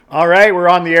All right, we're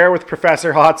on the air with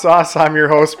Professor Hot Sauce. I'm your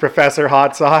host, Professor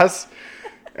Hot Sauce.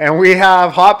 And we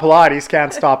have Hot Pilates.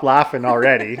 Can't stop laughing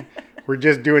already. We're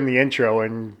just doing the intro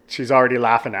and she's already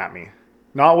laughing at me.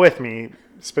 Not with me,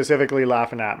 specifically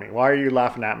laughing at me. Why are you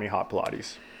laughing at me, Hot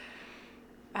Pilates?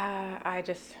 I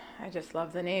just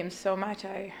love the name so much.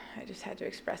 I just had to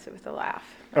express it with a laugh.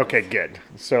 Okay, good.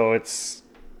 So it's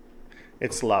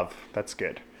love. That's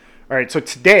good. All right, so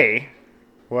today,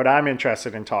 what I'm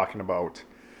interested in talking about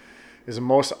is the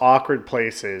most awkward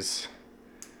places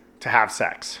to have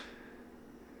sex.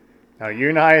 Now, you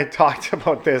and I had talked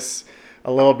about this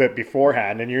a little bit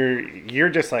beforehand, and you're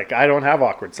just like, I don't have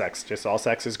awkward sex. Just all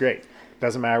sex is great.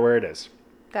 Doesn't matter where it is.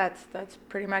 That's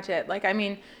pretty much it. Like, I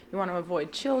mean, you want to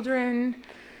avoid children.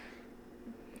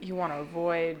 You want to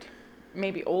avoid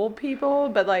maybe old people,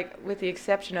 but like with the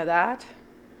exception of that,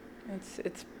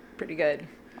 it's pretty good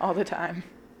all the time.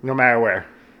 No matter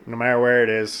where it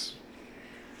is.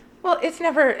 Well, it's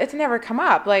never come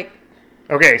up. Like,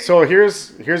 okay, so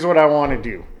here's what I want to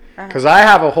do. Because I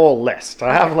have a whole list.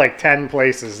 I have like 10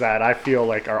 places that I feel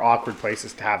like are awkward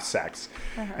places to have sex.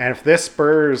 And if this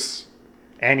spurs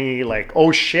any like,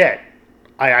 oh shit,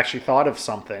 I actually thought of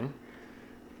something,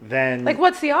 then... Like,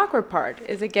 what's the awkward part?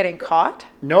 Is it getting caught?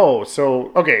 No.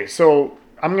 So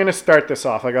I'm going to start this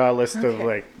off. I got a list of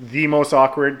like the most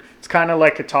awkward. It's kind of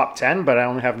like a top 10, but I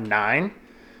only have 9.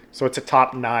 So it's a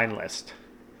top 9 list.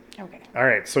 Okay. All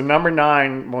right. So number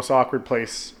 9 most awkward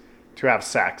place to have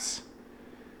sex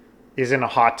is in a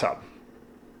hot tub.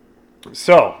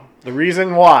 So the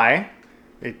reason why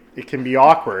it can be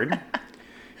awkward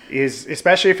is,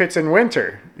 especially if it's in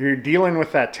winter, you're dealing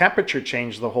with that temperature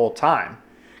change the whole time.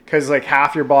 Because like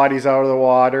half your body's out of the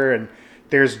water and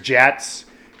there's jets.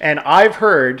 And I've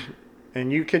heard,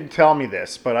 and you can tell me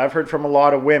this, but I've heard from a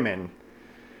lot of women,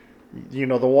 you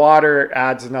know, the water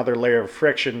adds another layer of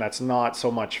friction that's not so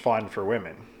much fun for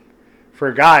women. For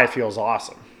a guy, it feels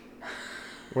awesome.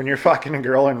 When you're fucking a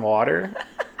girl in water,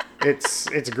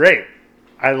 it's great.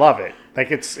 I love it.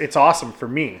 Like it's awesome for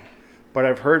me. But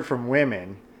I've heard from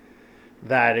women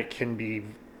that it can be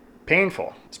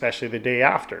painful, especially the day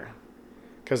after.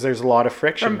 Because there's a lot of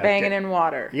friction. From banging in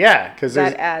water. Yeah, because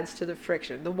that adds to the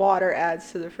friction. The water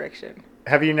adds to the friction.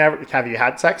 Have you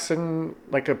had sex in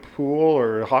like a pool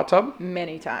or a hot tub?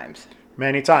 Many times.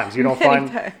 Many times. You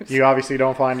obviously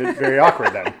don't find it very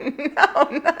awkward then. No,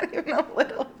 not even a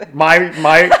little bit. My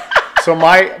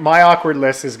awkward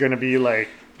list is going to be like,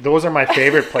 those are my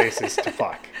favorite places to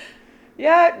fuck.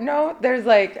 Yeah, no, there's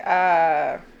like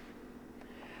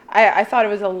I thought it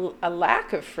was a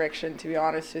lack of friction, to be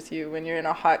honest with you, when you're in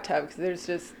a hot tub,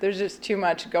 because there's just too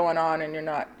much going on and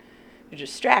you're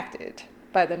distracted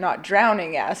by the not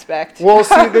drowning aspect. Well,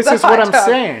 see, this is what I'm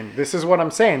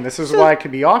saying. This is why it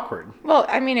could be awkward. Well,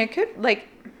 I mean, it could, like,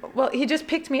 he just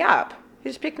picked me up.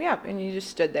 And you just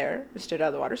stood there, stood out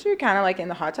of the water. So you're kind of like in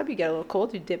the hot tub, you get a little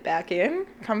cold, you dip back in,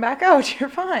 come back out, you're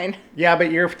fine. Yeah,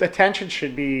 but your attention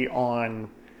should be on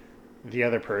the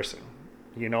other person.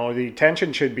 You know, the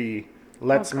attention should be,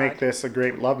 let's make this a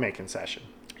great lovemaking session.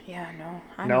 Yeah,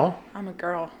 no. I'm a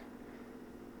girl.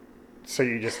 So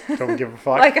you just don't give a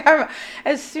fuck? Like,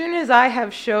 as soon as I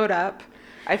have showed up,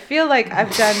 I feel like I've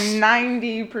done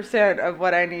 90% of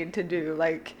what I need to do.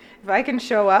 Like, if I can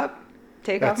show up,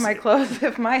 take off my clothes,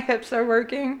 if my hips are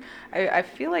working, I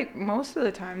feel like most of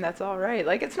the time that's all right.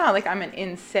 Like, it's not like I'm an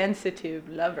insensitive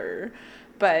lover,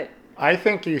 but... I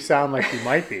think you sound like you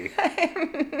might be.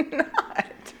 I'm not.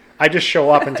 I just show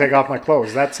up and take off my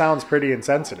clothes. That sounds pretty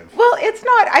insensitive. Well, it's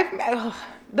not.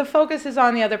 The focus is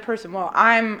on the other person. Well,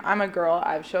 I'm a girl.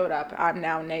 I've showed up. I'm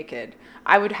now naked.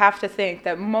 I would have to think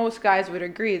that most guys would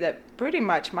agree that pretty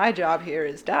much my job here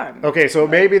is done. Okay, so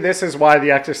maybe this is why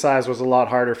the exercise was a lot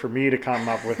harder for me to come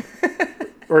up with,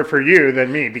 or for you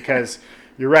than me, because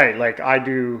you're right. Like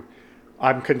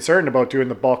I'm concerned about doing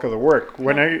the bulk of the work.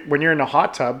 When you're in a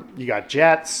hot tub, you got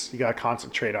jets. You got to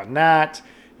concentrate on that.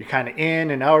 You're kind of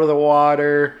in and out of the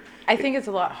water. I think it's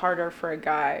a lot harder for a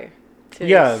guy to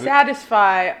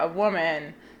satisfy a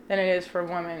woman than it is for a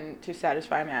woman to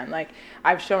satisfy a man. Like,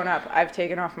 I've shown up, I've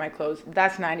taken off my clothes.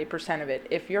 That's 90% of it.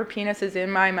 If your penis is in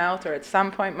my mouth or at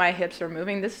some point my hips are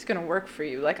moving, this is going to work for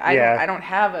you. Like, I don't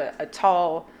have a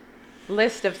tall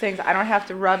list of things. I don't have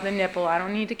to rub the nipple. I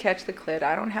don't need to catch the clit.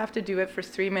 I don't have to do it for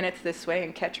 3 minutes this way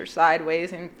and catch her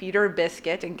sideways and feed her a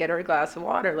biscuit and get her a glass of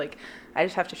water. Like, I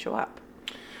just have to show up.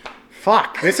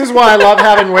 Fuck. This is why I love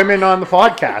having women on the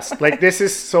podcast. Like, this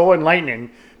is so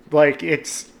enlightening. Like,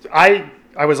 I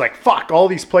was like, fuck all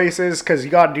these places, because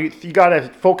you gotta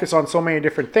focus on so many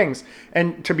different things.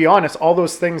 And to be honest, all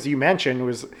those things you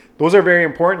mentioned those are very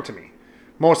important to me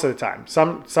most of the time.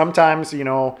 Sometimes, you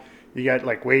know, You get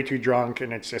like way too drunk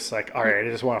and it's just like, all right, I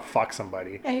just want to fuck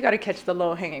somebody. Yeah, you got to catch the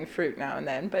low-hanging fruit now and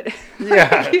then, but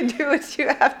yeah, you do what you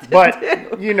have to but,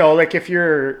 do. you know, like if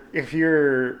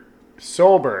you're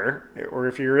sober or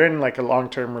if you're in like a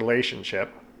long-term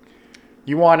relationship,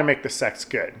 you want to make the sex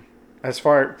good.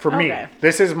 For me,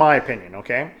 this is my opinion,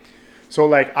 okay? So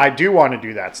like I do want to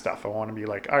do that stuff. I want to be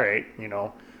like, all right, you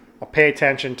know, I'll pay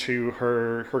attention to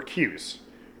her cues.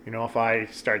 You know, if I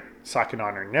start sucking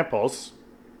on her nipples,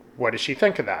 what does she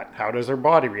think of that? How does her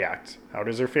body react? How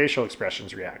does her facial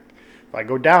expressions react? If I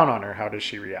go down on her, how does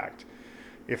she react?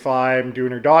 If I'm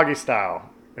doing her doggy style,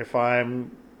 if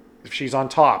she's on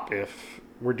top, if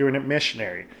we're doing it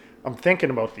missionary, I'm thinking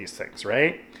about these things,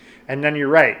 right? And then you're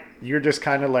right. You're just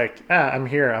kind of like, I'm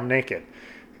here, I'm naked.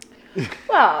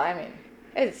 Well, I mean,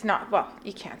 it's not, well,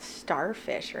 you can't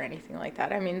starfish or anything like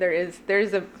that. I mean,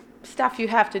 there's a stuff you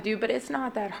have to do, but it's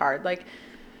not that hard. Like,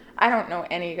 I don't know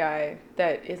any guy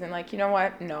that isn't like, you know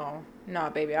what? No,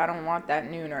 baby, I don't want that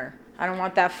nooner. I don't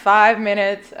want that 5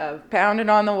 minutes of pounding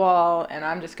on the wall and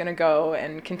I'm just going to go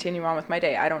and continue on with my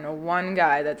day. I don't know one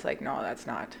guy that's like, no, that's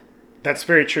not. That's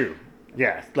very true.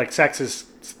 Yeah, like sex is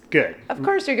good. Of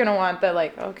course you're going to want the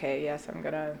like, okay, yes, I'm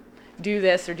going to do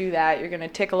this or do that. You're going to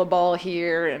tickle a ball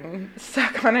here and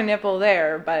suck on a nipple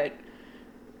there, but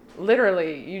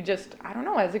literally you just, I don't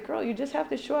know, as a girl, you just have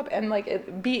to show up and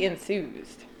like be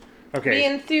enthused. Okay. Be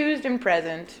enthused and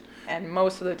present, and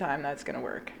most of the time that's going to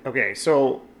work. Okay,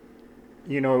 so,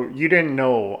 you know, you didn't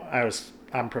know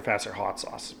I'm Professor Hot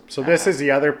Sauce. So this is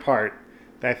the other part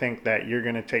that I think that you're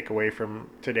going to take away from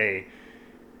today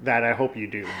that I hope you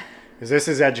do. Because this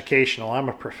is educational. I'm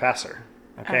a professor.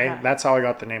 Okay? That's how I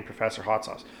got the name Professor Hot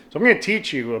Sauce. So I'm going to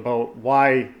teach you about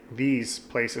why these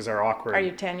places are awkward. Are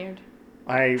you tenured?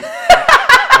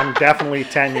 I'm definitely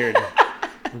tenured.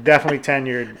 Definitely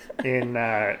tenured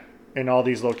in all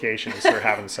these locations for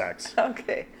having sex.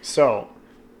 Okay. So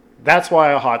that's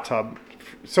why a hot tub.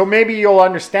 So maybe you'll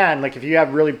understand, like if you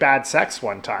have really bad sex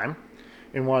one time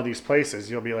in one of these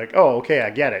places, you'll be like, oh, okay, I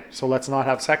get it. So let's not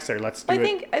have sex there. Let's do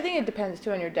it. I think it depends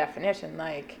too on your definition.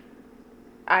 Like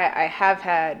I have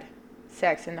had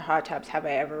sex in the hot tubs. Have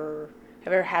I ever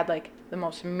had like the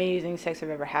most amazing sex I've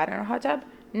ever had in a hot tub?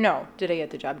 No. Did I get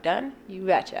the job done? You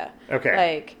betcha. Okay.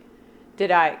 Like,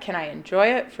 can I enjoy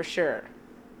it? For sure.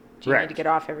 Do you need to get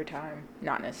off every time?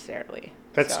 Not necessarily.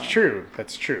 That's true.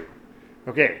 That's true.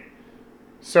 Okay.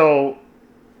 So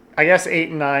I guess 8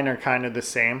 and 9 are kind of the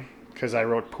same because I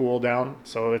wrote pool down.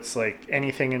 So it's like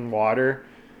anything in water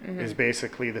is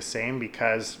basically the same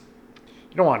because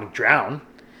you don't want to drown.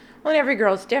 Well, and every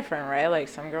girl's different, right? Like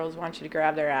some girls want you to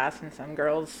grab their ass and some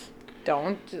girls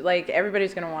don't. Like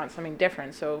everybody's going to want something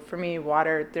different. So for me,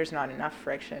 water, there's not enough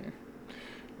friction.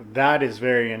 That is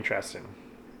very interesting.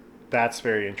 That's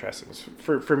very interesting.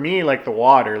 For me, like the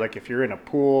water, like if you're in a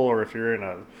pool or if you're in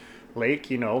a lake,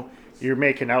 you know, you're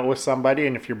making out with somebody,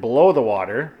 and if you're below the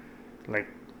water, like,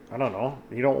 I don't know,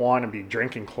 you don't want to be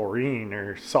drinking chlorine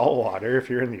or salt water if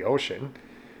you're in the ocean.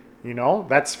 You know,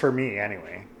 that's for me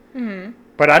anyway. Mm-hmm.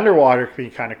 But underwater can be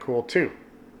kind of cool too.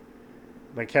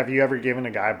 Like, have you ever given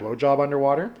a guy a blowjob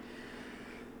underwater?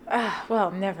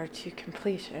 Well, never to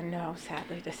completion, no,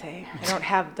 sadly to say. I don't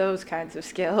have those kinds of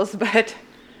skills, but...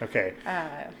 Okay.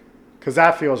 Because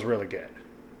that feels really good.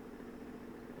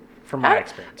 From my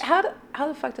experience. How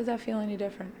the fuck does that feel any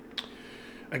different?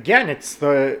 Again, it's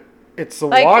the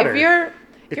like water.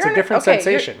 It's a different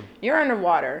sensation. You're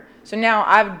underwater. So now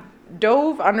I've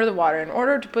dove under the water. In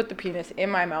order to put the penis in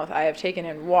my mouth, I have taken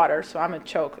in water, so I'm going to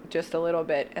choke just a little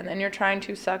bit. And then you're trying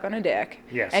to suck on a dick.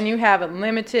 Yes. And you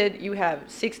have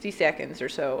 60 seconds or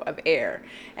so of air.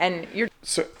 And you're...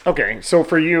 So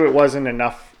for you, it wasn't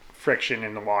enough friction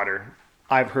in the water.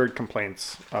 I've heard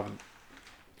complaints of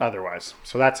otherwise.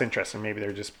 So that's interesting. Maybe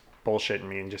they're just bullshitting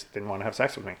me and just didn't want to have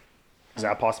sex with me. Is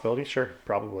that a possibility? Sure,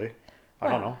 probably. I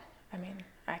don't know. I mean,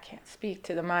 I can't speak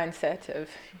to the mindset of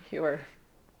your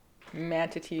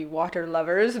manatee water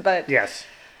lovers, but yes.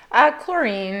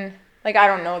 Chlorine, like I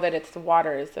don't know that it's the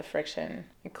water is the friction.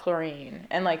 Chlorine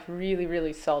and like really,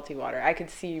 really salty water. I could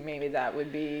see maybe that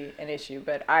would be an issue,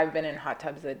 but I've been in hot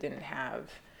tubs that didn't have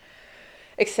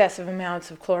excessive amounts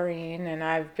of chlorine, and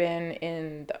I've been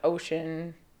in the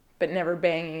ocean but never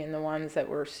banging in the ones that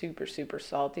were super, super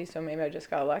salty, so maybe I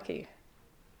just got lucky.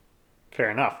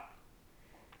 Fair enough.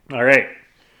 All right.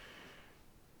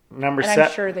 Number 7.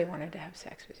 I'm sure they wanted to have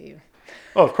sex with you.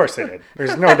 Oh, of course they did.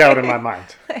 There's no doubt in my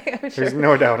mind. There's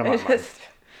no doubt in my mind.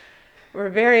 We're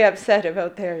very upset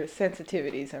about their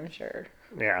sensitivities, I'm sure.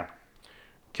 Yeah.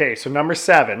 Okay, so number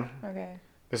 7. Okay.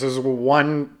 This is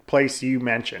one place you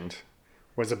mentioned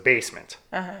was a basement.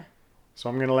 Uh-huh. So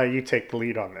I'm going to let you take the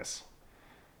lead on this.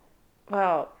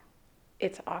 Well,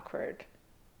 it's awkward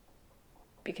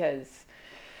because,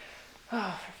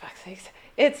 oh, for fuck's sakes,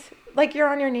 it's like you're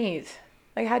on your knees.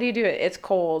 Like, how do you do it? It's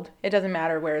cold. It doesn't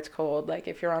matter where it's cold. Like,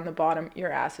 if you're on the bottom,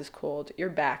 your ass is cold. Your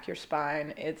back, your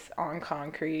spine, it's on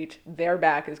concrete. Their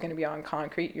back is going to be on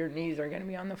concrete. Your knees are going to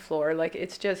be on the floor. Like,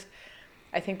 it's just,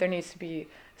 I think there needs to be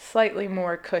slightly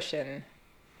more cushion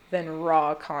than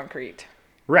raw concrete.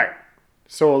 Right.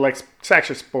 So, like, sex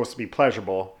is supposed to be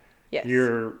pleasurable. Yes.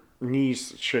 Your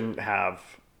knees shouldn't have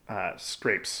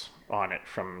scrapes on it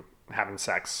from having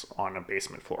sex on a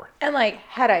basement floor. And, like,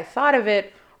 had I thought of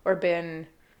it or been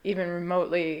even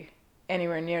remotely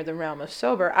anywhere near the realm of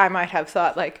sober, I might have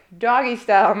thought, like, doggy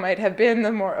style might have been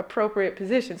the more appropriate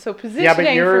position. So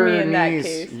positioning for me in that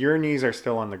case. Your knees are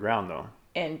still on the ground, though.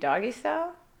 In doggy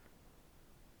style?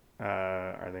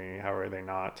 Are they? How are they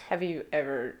not? Have you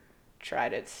ever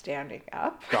tried it standing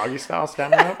up? Doggy style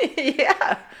standing up?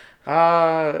 Yeah.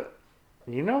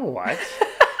 You know what?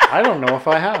 I don't know if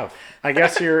I have. I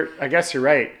guess you're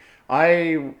right.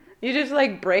 You just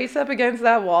like brace up against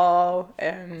that wall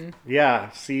and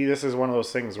yeah. See, this is one of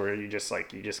those things where you just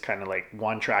kind of like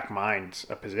one track mind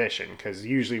a position, because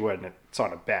usually when it's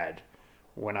on a bed,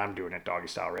 when I'm doing it doggy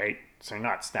style, right? So you're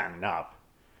not standing up.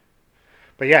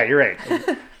 But yeah, you're right.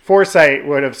 Foresight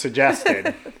would have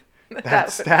suggested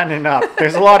that standing up.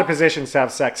 There's a lot of positions to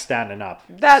have sex standing up.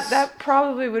 That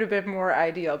probably would have been more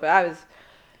ideal, but I was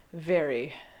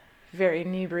very, very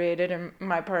inebriated, and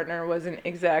my partner wasn't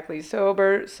exactly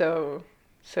sober. So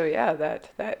yeah,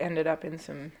 that ended up in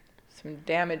some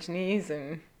damaged knees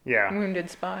and wounded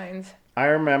spines. I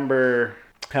remember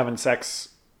having sex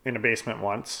in a basement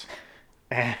once,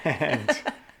 and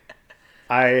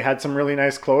I had some really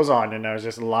nice clothes on, and I was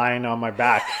just lying on my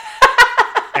back.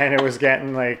 And it was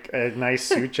getting like a nice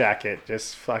suit jacket,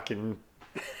 just fucking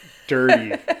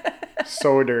dirty.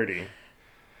 So dirty.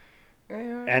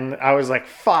 Yeah. And I was like,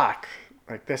 fuck,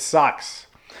 like this sucks.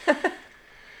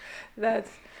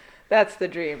 That's the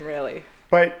dream, really.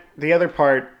 But the other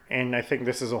part, and I think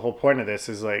this is the whole point of this,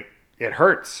 is like, it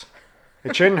hurts.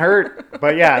 It shouldn't hurt.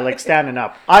 But yeah, like standing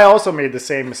up. I also made the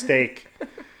same mistake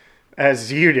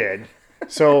as you did.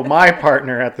 So my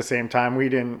partner at the same time,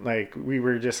 we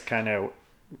were just kind of,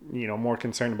 more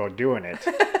concerned about doing it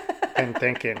and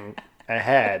thinking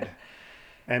ahead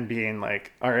and being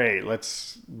like, all right,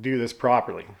 let's do this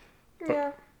properly.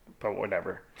 But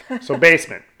whatever. So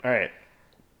basement. All right.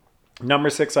 Number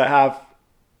 6 I have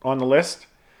on the list,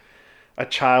 a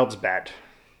child's bed.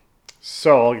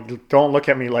 So don't look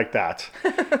at me like that.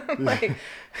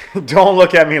 Don't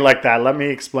look at me like that. Let me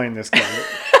explain this.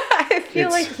 I feel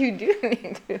like you do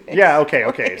need to. Yeah.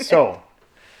 Okay. So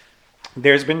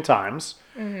there's been times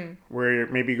where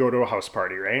maybe you go to a house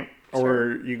party, right? Sure.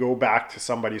 Or you go back to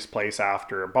somebody's place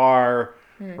after a bar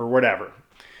or whatever.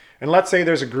 And let's say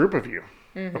there's a group of you.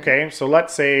 Okay. So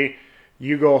let's say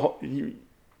you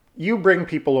bring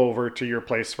people over to your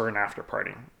place for an after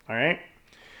party. All right.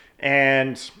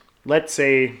 And let's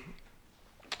say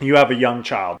you have a young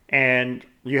child and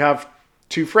you have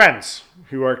 2 friends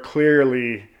who are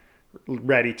clearly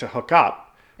ready to hook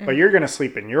up, but you're going to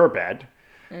sleep in your bed.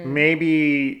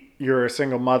 Maybe you're a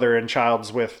single mother and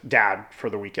child's with dad for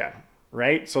the weekend,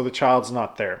 right? So the child's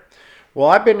not there. Well,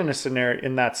 I've been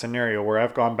in that scenario where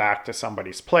I've gone back to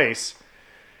somebody's place,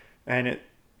 and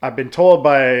I've been told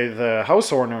by the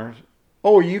house owner,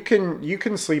 "Oh, you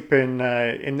can sleep in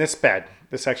this bed,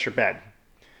 this extra bed."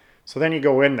 So then you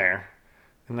go in there,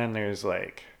 and then there's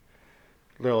like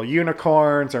little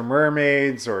unicorns or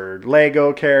mermaids or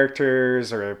Lego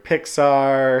characters or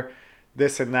Pixar,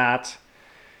 this and that.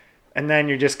 And then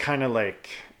you're just kind of like,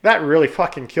 that really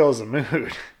fucking kills the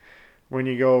mood when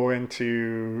you go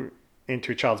into a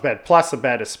child's bed. Plus the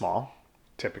bed is small,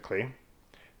 typically.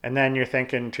 And then you're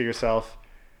thinking to yourself,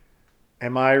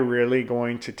 am I really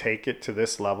going to take it to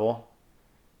this level?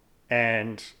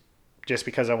 And just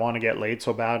because I want to get laid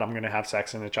so bad, I'm going to have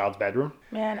sex in a child's bedroom?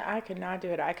 Man, I could not do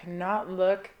it. I could not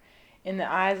look in the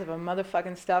eyes of a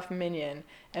motherfucking stuffed minion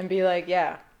and be like,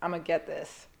 yeah, I'm going to get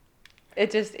this.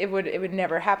 It would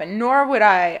never happen. Nor would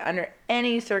I, under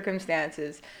any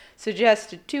circumstances, suggest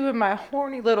to 2 of my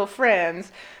horny little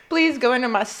friends, please go into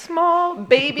my small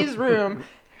baby's room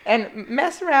and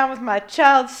mess around with my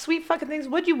child's sweet fucking things.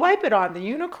 What'd you wipe it on? The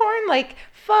unicorn? Like,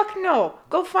 fuck no.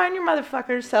 Go find your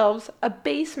motherfuckers selves a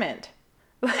basement.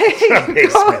 Like,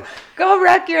 go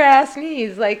wreck your ass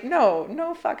knees. Like,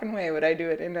 no fucking way would I do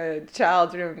it in a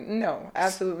child's room. No,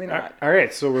 absolutely not. All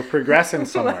right, so we're progressing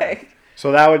somewhere.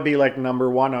 So that would be like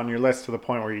number one on your list to the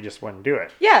point where you just wouldn't do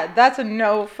it. Yeah, that's a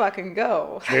no fucking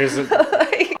go. There's a,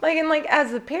 like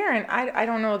as a parent, I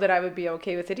don't know that I would be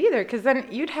okay with it either, because then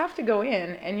you'd have to go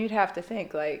in and you'd have to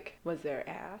think, like, was there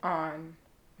ass on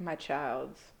my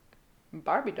child's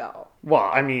Barbie doll?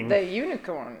 well, I mean, The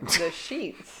unicorn, the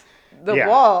sheets, the Yeah.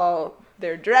 wall,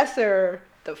 their dresser,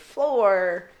 the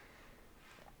floor.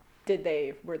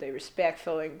 Were they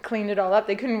respectful and cleaned it all up?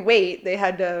 They couldn't wait. They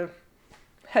had to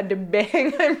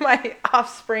bang in my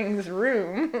offspring's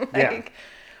room. Like,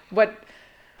 what?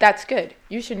 That's good.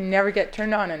 You should never get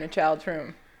turned on in a child's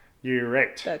room. you're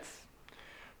right. That's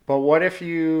But what if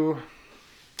you...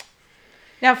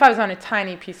 Now, if I was on a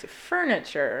tiny piece of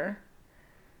furniture,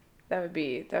 that would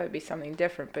be something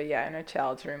different. But yeah, in a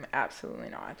child's room, absolutely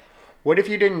not. What if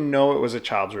you didn't know it was a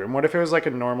child's room? What if it was like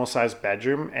a normal sized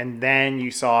bedroom and then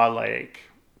you saw like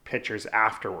pictures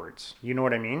afterwards? You know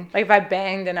what I mean? Like if I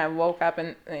banged and I woke up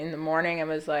in the morning and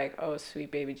was like, "Oh, sweet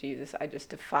baby Jesus, I just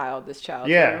defiled this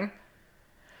child's room."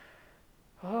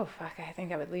 Oh fuck! I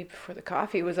think I would leave before the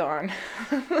coffee was on.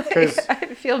 Like,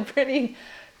 I'd feel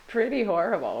pretty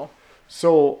horrible.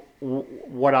 So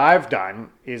what I've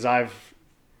done is I've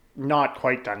not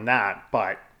quite done that,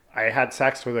 but I had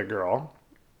sex with a girl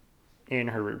in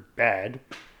her bed.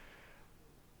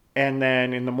 And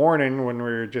then in the morning when we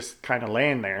were just kind of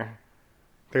laying there,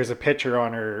 there's a picture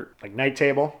on her like night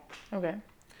table. Okay. And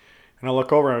I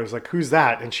look over and I was like, "Who's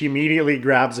that?" And she immediately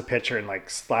grabs a picture and like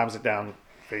slams it down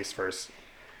face first.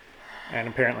 And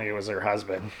apparently it was her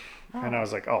husband. Oh. And I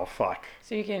was like, "Oh fuck."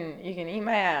 So you can eat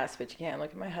my ass, but you can't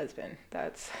look at my husband.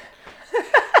 That's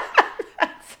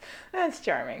that's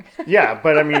charming. Yeah,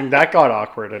 but I mean that got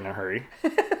awkward in a hurry.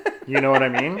 You know what I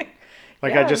mean?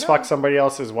 Like I just fucked somebody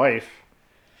else's wife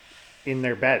in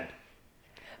their bed.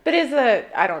 But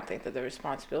I don't think that the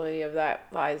responsibility of that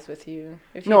lies with you.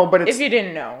 If you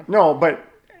didn't know. No, but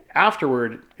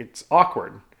afterward it's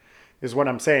awkward, is what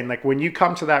I'm saying. Like when you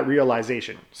come to that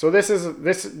realization. So this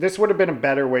would have been a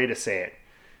better way to say it.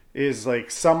 Is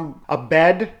like a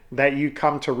bed that you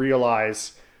come to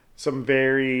realize some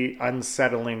very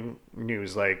unsettling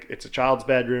news, like it's a child's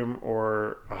bedroom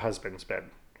or a husband's bed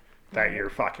that you're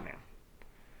fucking in.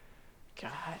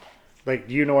 God. Like,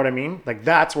 you know what I mean? Like,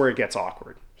 that's where it gets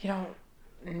awkward. You know,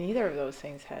 neither of those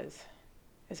things has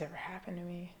ever happened to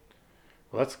me.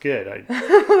 Well, that's good.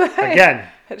 Again,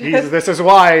 this is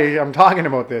why I'm talking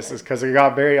about this, is because it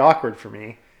got very awkward for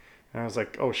me. And I was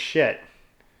like, oh, shit.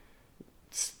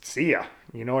 See ya.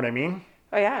 You know what I mean?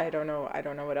 Oh, yeah. I don't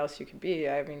know what else you could be.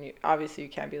 I mean, obviously you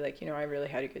can't be like, I really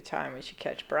had a good time. We should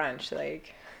catch brunch.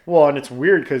 Like. Well, and it's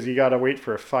weird because you got to wait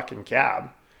for a fucking cab.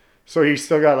 So you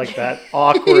still got like that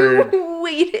awkward. You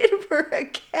waited for a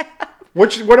cab.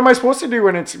 What am I supposed to do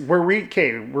when it's where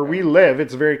we live?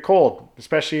 It's very cold,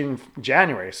 especially in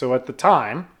January. So at the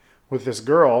time with this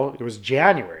girl, it was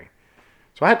January.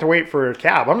 So I had to wait for a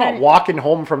cab. I'm not walking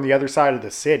home from the other side of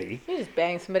the city. You just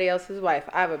bang somebody else's wife.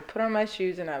 I would put on my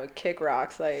shoes and I would kick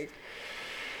rocks. Like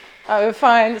I would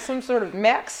find some sort of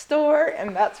Mac store,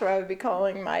 and that's where I would be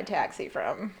calling my taxi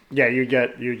from. Yeah, you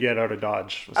get out of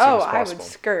Dodge as soon as possible. I would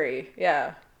scurry.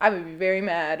 Yeah, I would be very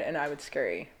mad, and I would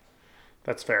scurry.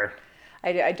 That's fair.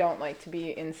 I don't like to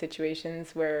be in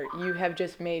situations where you have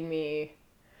just made me.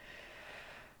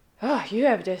 Oh, you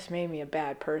have just made me a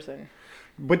bad person.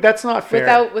 But that's not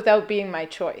fair. Without being my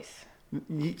choice.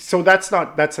 So that's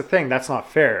the thing. That's not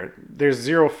fair.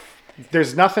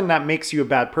 There's nothing that makes you a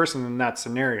bad person in that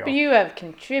scenario. But you have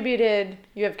contributed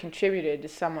to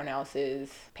someone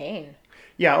else's pain.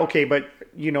 Yeah, okay, but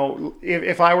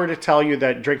if I were to tell you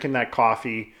that drinking that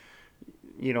coffee,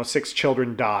 6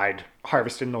 children died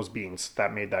harvesting those beans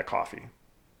that made that coffee.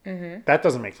 Mm-hmm. That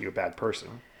doesn't make you a bad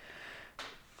person.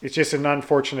 It's just an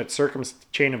unfortunate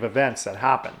chain of events that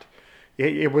happened.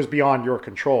 It was beyond your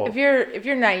control. If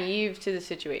you're naive to the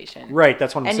situation, right?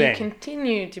 That's what I'm saying. And you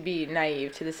continue to be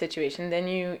naive to the situation, then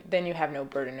you have no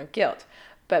burden of guilt.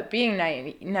 But being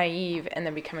naive and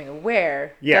then becoming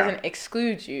aware doesn't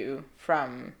exclude you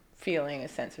from feeling a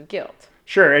sense of guilt.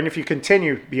 Sure, and if you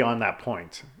continue beyond that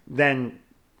point, then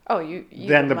you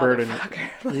then the burden.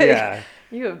 Like,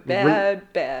 you a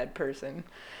bad person.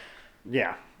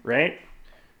 Yeah. Right.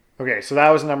 Okay, so that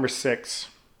was number 6.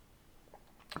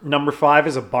 Number 5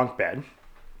 is a bunk bed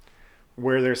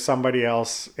where there's somebody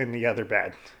else in the other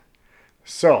bed.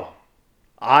 So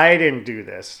I didn't do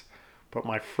this, but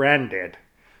my friend did.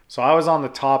 So I was on the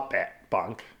top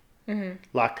bunk,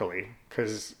 luckily,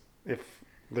 because if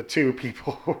the 2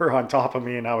 people were on top of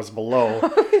me and I was below,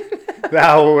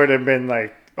 that would have been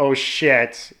like, oh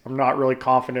shit, I'm not really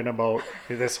confident about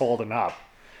this holding up.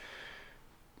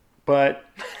 But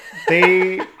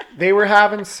they they were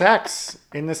having sex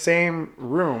in the same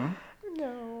room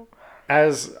No.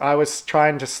 as I was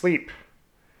trying to sleep.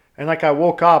 And like I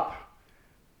woke up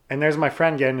and there's my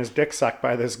friend getting his dick sucked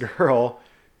by this girl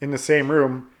in the same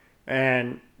room.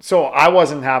 And so I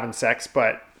wasn't having sex,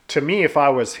 but to me, if I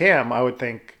was him, I would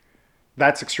think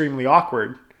that's extremely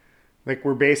awkward. Like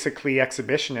we're basically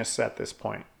exhibitionists at this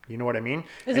point. You know what I mean?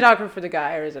 Is it awkward for the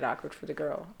guy or is it awkward for the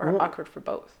girl? Or awkward for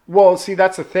both? Well, see,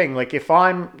 that's the thing. Like if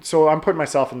I'm putting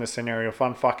myself in this scenario. If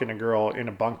I'm fucking a girl in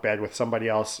a bunk bed with somebody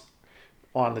else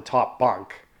on the top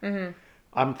bunk,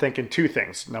 I'm thinking two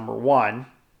things. Number one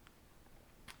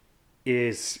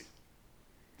is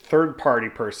third party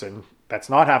person that's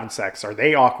not having sex. Are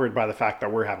they awkward by the fact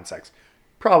that we're having sex?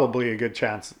 Probably a good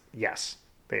chance. Yes,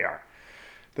 they are.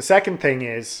 The second thing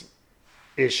is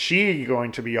she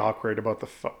going to be awkward about the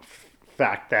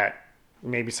fact that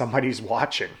maybe somebody's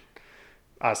watching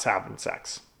us having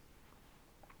sex?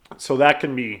 So that to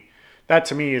me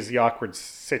is the awkward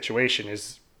situation,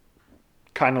 is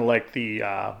kind of like the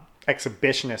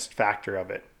exhibitionist factor of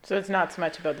it. So it's not so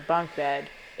much about the bunk bed.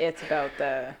 It's about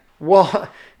the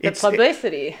publicity.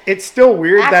 publicity. It's still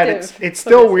weird Active it's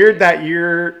still publicity. weird that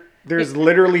there's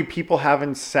literally people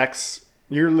having sex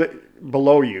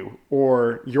below you,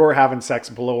 or you're having sex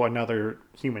below another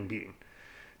human being.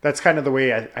 That's kind of the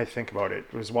way I think about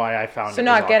it. Was why I found so it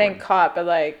not was getting awkward. caught, but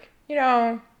like,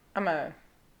 I'm gonna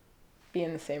be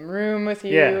in the same room with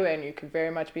you, and you could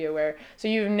very much be aware. So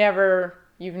you've never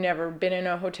been in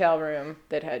a hotel room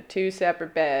that had two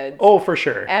separate beds. Oh, for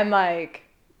sure. And like,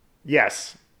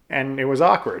 yes, and it was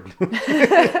awkward.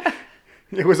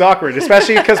 It was awkward,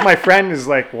 especially because my friend is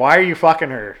like, "Why are you fucking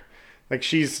her? Like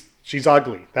she's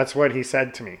ugly." That's what he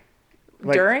said to me.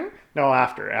 Like, during? No,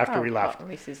 after we left. Well,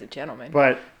 at least he's a gentleman.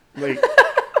 But like,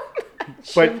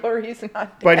 Chivalry's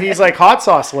not dead. but he's like, "Hot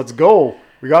sauce, let's go.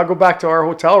 We gotta go back to our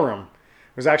hotel room."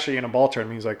 It was actually in a ball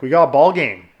tournament. He's like, "We got a ball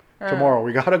game tomorrow.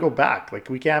 We gotta go back. Like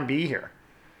we can't be here."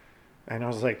 And I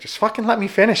was like, "Just fucking let me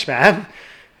finish, man.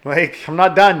 Like I'm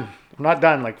not done.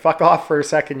 Like fuck off for a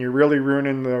second. You're really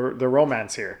ruining the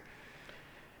romance here."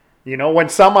 When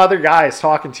some other guy is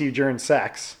talking to you during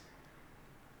sex,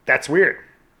 that's weird.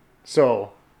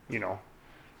 So,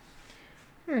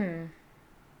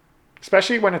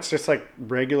 especially when it's just like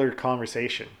regular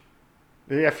conversation.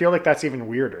 I feel like that's even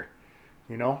weirder.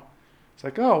 It's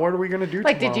like, oh, what are we gonna do?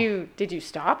 Like, tomorrow? did you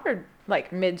stop or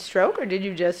like mid-stroke, or did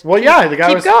you just Well, yeah, the guy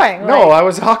keep was going? No, like, I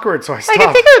was awkward, so I stopped. like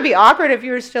I think it would be awkward if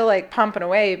you were still like pumping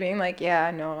away, being like, yeah,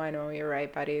 no, I know you're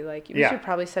right, buddy. Like you should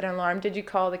probably set an alarm. Did you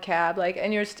call the cab? Like,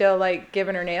 and you're still like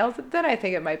giving her nails. Then I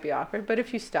think it might be awkward. But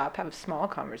if you stop, have a small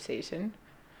conversation.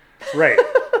 Right.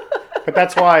 But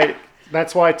that's why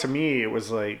to me it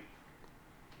was like,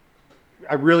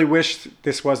 I really wish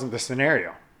this wasn't the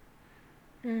scenario.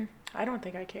 I don't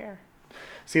think I care.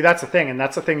 See, that's the thing, and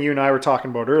that's the thing you and I were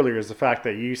talking about earlier, is the fact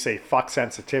that you say fuck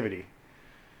sensitivity.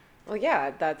 Well,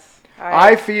 yeah, that's.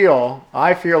 I feel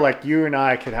like you and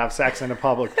I could have sex in a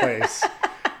public place,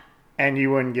 and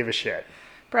you wouldn't give a shit.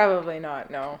 Probably not.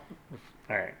 No.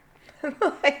 All right.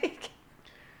 Like.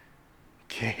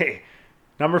 Okay.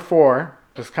 Number 4,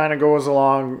 this kind of goes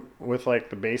along with like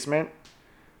the basement,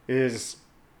 is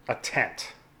a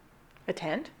tent. A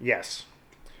tent? Yes.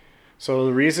 So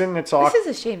the reason it's awkward. This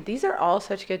is a shame. These are all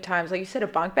such good times. Like you said, a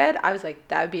bunk bed. I was like,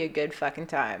 that would be a good fucking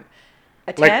time.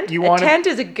 A tent? Like a tent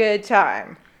is a good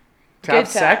time. To have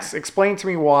sex? Explain to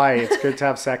me why it's good to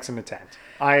have sex in a tent.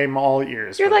 I'm all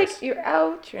ears. You're like, this. you're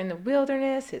out, you're in the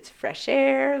wilderness, it's fresh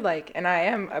air, like, and I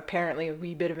am apparently a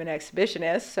wee bit of an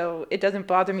exhibitionist, so it doesn't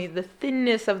bother me the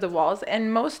thinness of the walls,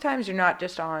 and most times you're not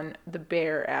just on the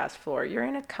bare ass floor. You're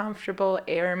in a comfortable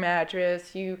air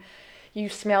mattress, you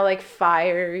smell like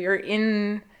fire, you're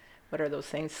in, what are those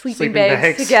things? Sleeping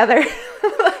bags together.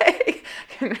 Like, I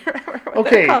can't remember what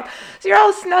they're called. So you're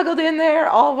all snuggled in there,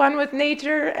 all one with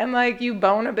nature, and like you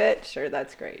bone a bit. Sure,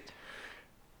 that's great.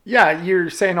 Yeah,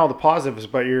 you're saying all the positives,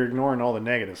 but you're ignoring all the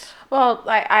negatives. Well,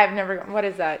 I've never. What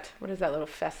is that? What is that little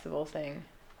festival thing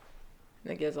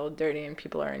that gets all dirty and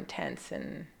people are in tents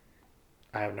and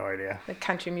I have no idea. the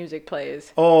country music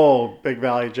plays? Oh, Big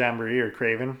Valley Jamboree or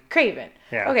Craven? Craven.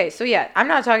 Yeah. Okay, so yeah, I'm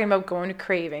not talking about going to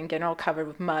Craven, getting all covered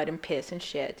with mud and piss and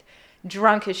shit.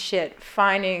 Drunk as shit,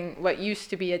 finding what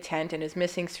used to be a tent and is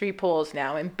missing 3 poles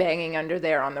now and banging under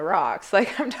there on the rocks.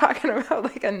 Like, I'm talking about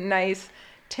like a nice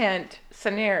tent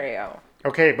scenario.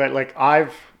 Okay, but like I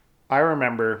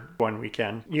remember one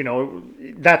weekend,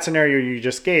 that scenario you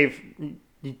just gave,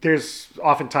 there's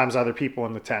oftentimes other people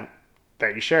in the tent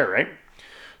that you share, right?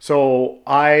 So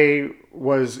I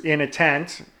was in a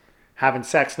tent having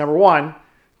sex. Number 1,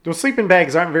 those sleeping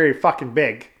bags aren't very fucking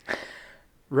big.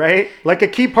 right? Like a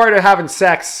key part of having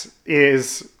sex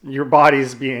is your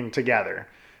bodies being together.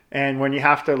 And when you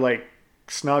have to like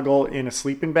snuggle in a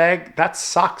sleeping bag, that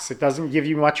sucks. It doesn't give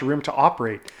you much room to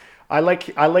operate. I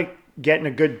like getting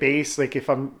a good base. Like if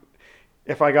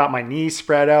I got my knees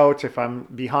spread out, if I'm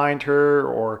behind her,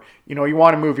 or, you know, you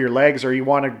want to move your legs, or you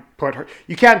want to put her,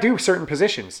 you can't do certain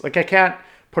positions. Like I can't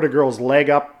put a girl's leg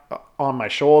up on my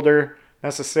shoulder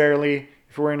necessarily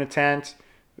if we're in a tent,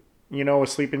 you know, with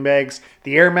sleeping bags.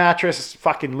 The air mattress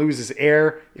fucking loses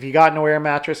air. If you got no air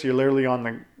mattress, you're literally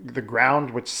on the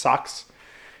ground, which sucks.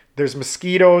 There's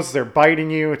mosquitoes. They're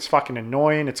biting you. It's fucking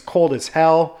annoying. It's cold as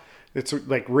hell. It's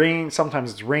like rain.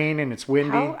 Sometimes it's rain and it's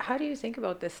windy. How do you think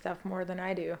about this stuff more than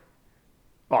I do?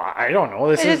 Well, I don't know.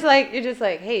 You're just like,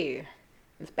 hey,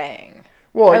 let's bang.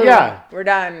 Well, oh, yeah. We're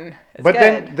done. It's but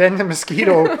good. then the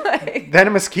mosquito, then a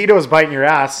mosquito is biting your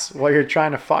ass while you're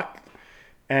trying to fuck.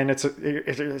 And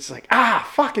it's like,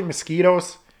 fucking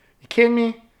mosquitoes. You kidding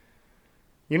me?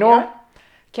 You know? Yeah.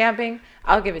 Camping,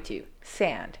 I'll give it to you.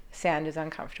 Sand. Sand is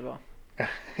uncomfortable.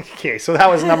 Okay, so that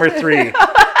was number 3.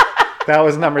 That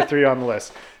was number 3 on the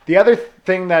list. The other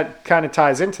thing that kind of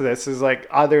ties into this is like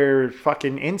other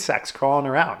fucking insects crawling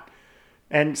around.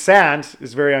 And sand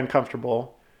is very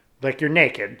uncomfortable. Like you're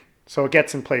naked, so it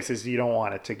gets in places you don't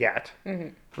want it to get,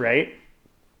 right?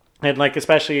 And like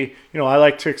especially, you know, I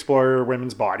like to explore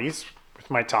women's bodies with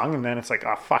my tongue, and then it's like,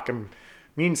 oh fuck, I'm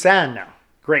in sand now.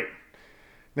 Great.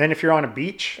 Then if you're on a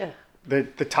beach, the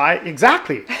tide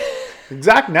exactly.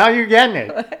 Now you're getting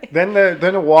it. Then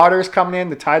the water's coming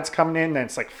in, the tide's coming in, then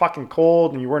it's like fucking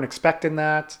cold, and you weren't expecting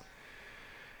that.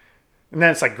 And then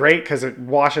it's like great because it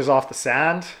washes off the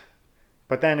sand.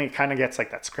 But then it kind of gets like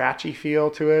that scratchy feel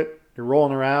to it. You're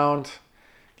rolling around,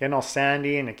 getting all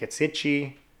sandy, and it gets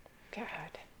itchy. God.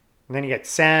 And then you get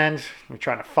sand. You're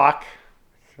trying to fuck.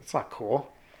 That's not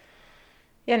cool.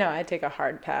 Yeah, no, I take a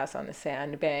hard pass on the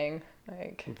sand bang.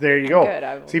 Like there you go.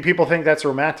 Good. See, people think that's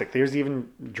romantic. There's even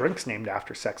drinks named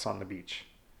after sex on the beach.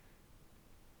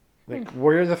 Like,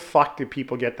 where the fuck did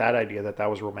people get that idea that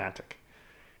was romantic?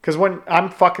 Because when I'm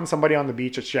fucking somebody on the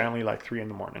beach, it's generally like 3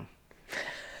 a.m.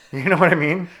 You know what I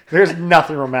mean? There's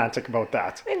nothing romantic about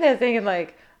that. I think they're thinking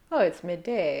like, oh, it's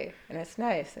midday and it's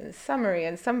nice and it's summery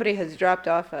and somebody has dropped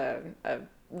off a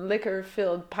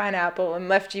liquor-filled pineapple and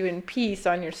left you in peace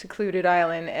on your secluded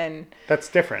island, and that's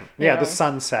different. Yeah, the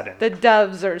sun's setting. The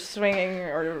doves are swinging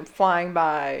or flying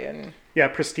by, and yeah,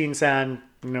 pristine sand.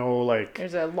 No, like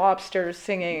there's a lobster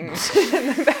singing in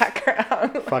the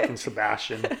background. Fucking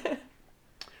Sebastian.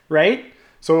 Right?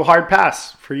 So hard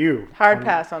pass for you. Hard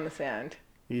pass on the sand.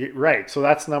 Right. So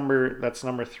that's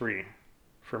number 3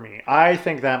 for me. I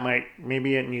think that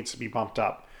maybe it needs to be bumped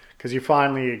up because you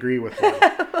finally agree with one.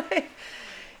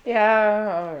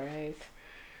 Yeah, all right.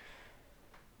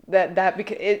 That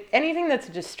because anything that's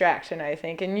a distraction, I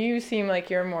think, and you seem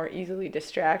like you're more easily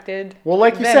distracted. Well,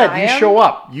 like you said, you show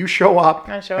up. You show up,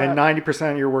 and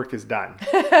 90% of your work is done.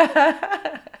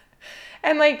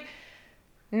 And like,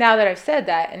 now that I've said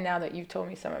that, and now that you've told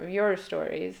me some of your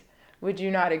stories, would you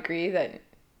not agree that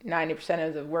 90%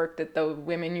 of the work that the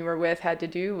women you were with had to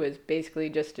do was basically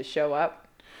just to show up?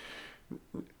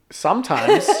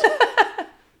 Sometimes,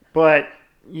 but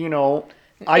you know,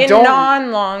 in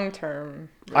non-long-term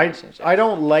relationships. I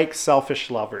don't like selfish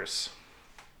lovers.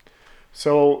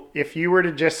 So if you were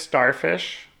to just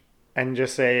starfish and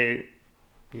just say,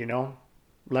 you know,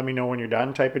 let me know when you're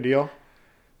done type of deal,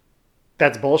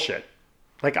 that's bullshit.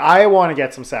 Like I want to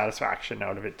get some satisfaction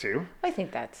out of it too. I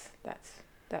think that's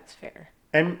fair.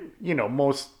 And you know,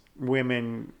 most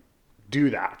women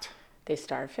do that. They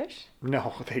starfish?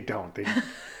 No, they don't.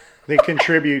 They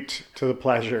contribute to the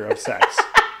pleasure of sex.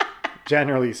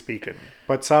 Generally speaking,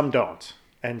 but some don't,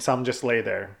 and some just lay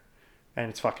there, and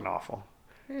it's fucking awful.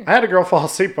 I had a girl fall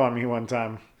asleep on me one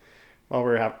time while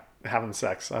we were having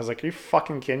sex. I was like, "Are you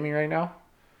fucking kidding me right now?"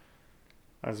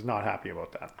 I was not happy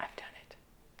about that. I've done it.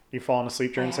 You fallen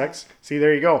asleep during sex? See,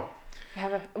 there you go.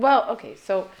 Well, okay,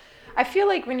 so I feel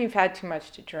like when you've had too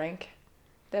much to drink,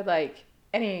 that like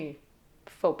any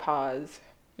faux pas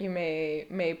you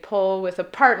may pull with a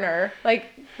partner, like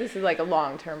this is like a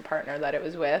long-term partner that it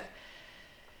was with.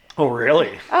 Oh,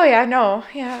 really? Oh, yeah, no.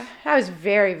 Yeah. I was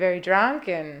very, very drunk,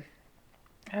 and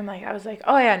I was like,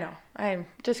 oh, yeah, no. I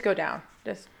just go down.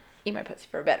 Just eat my pussy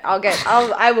for a bit.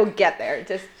 I will get there.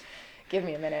 Just give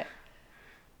me a minute.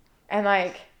 And,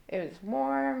 like, it was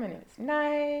warm, and it was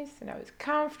nice, and I was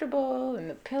comfortable, and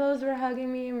the pillows were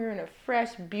hugging me, and we were in a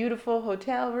fresh, beautiful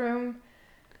hotel room.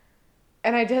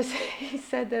 And he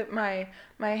said that my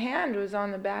hand was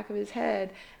on the back of his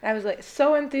head. And I was like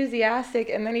so enthusiastic.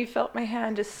 And then he felt my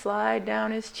hand just slide down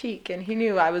his cheek. And he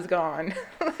knew I was gone.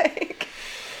 Like,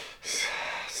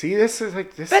 See, this is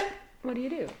like this. But what do you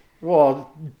do?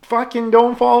 Well, fucking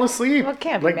don't fall asleep. Well, it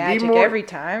can't be magic every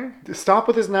time. Stop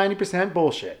with this 90%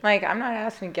 bullshit. Like, I'm not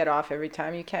asking to get off every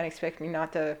time. You can't expect me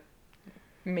not to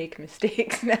make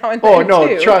mistakes now and then. Oh no,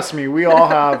 too. Trust me. We all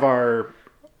have our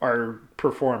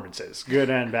performances,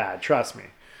 good and bad. Trust me.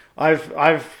 I've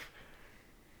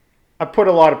put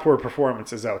a lot of poor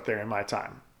performances out there in my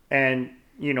time, and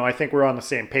I think we're on the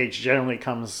same page. Generally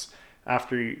comes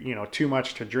after too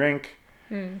much to drink.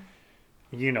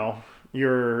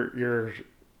 Your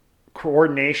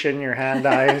coordination, your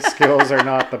hand-eye skills are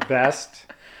not the best.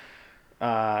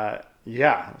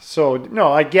 Yeah. So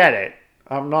no, I get it.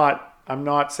 I'm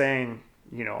not saying,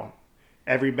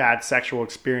 every bad sexual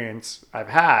experience I've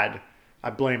had, I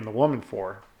blame the woman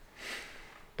for.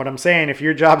 But I'm saying if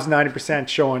your job's 90%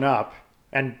 showing up,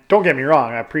 and don't get me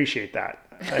wrong, I appreciate that.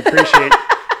 I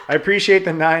appreciate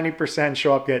the 90%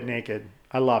 show up, get naked.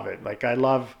 I love it. Like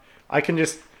I can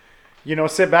just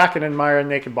sit back and admire a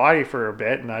naked body for a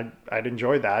bit, and I'd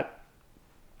enjoy that.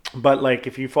 But like,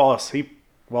 if you fall asleep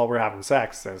while we're having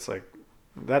sex, that's like,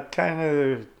 that kind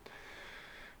of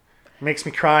makes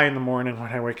me cry in the morning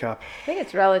when I wake up. I think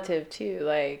it's relative too.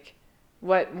 Like,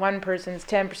 what one person's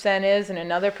 10% is and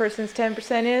another person's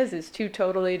 10% is two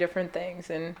totally different things.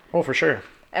 And oh, for sure.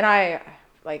 And I,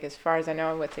 like, as far as I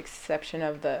know, with the exception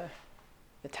of the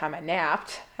time I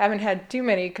napped, haven't had too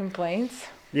many complaints.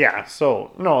 Yeah,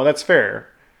 so no, that's fair,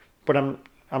 but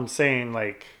I'm saying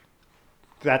like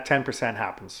that 10%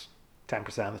 happens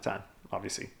 10% of the time,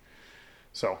 obviously.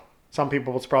 So some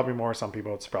people it's probably more, some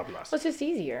people it's probably less. Well, it's just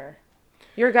easier.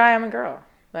 You're a guy, I'm a girl.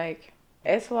 Like,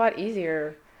 it's a lot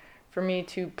easier for me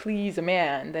to please a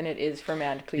man than it is for a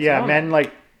man to please a woman. Men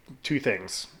like two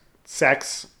things: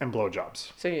 sex and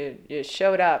blowjobs. So you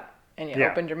showed up and you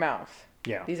opened your mouth.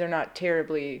 Yeah. These are not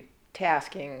terribly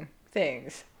tasking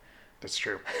things. That's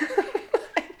true.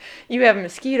 You have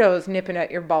mosquitoes nipping at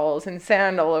your balls and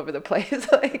sand all over the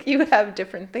place. Like, you have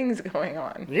different things going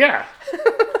on. Yeah.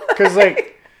 Because,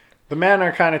 like, the men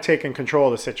are kind of taking control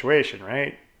of the situation,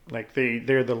 right? Like,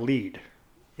 they're the lead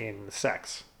in the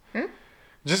sex.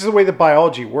 Just the way the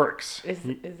biology works.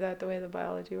 Is that the way the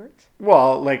biology works?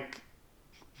 Well, like,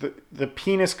 the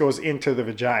penis goes into the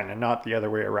vagina, not the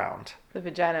other way around. The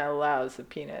vagina allows the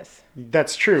penis.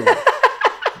 That's true.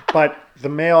 But the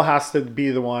male has to be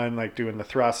the one like doing the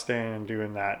thrusting and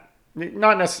doing that.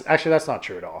 Not necessarily. Actually, that's not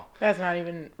true at all. That's not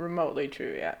even remotely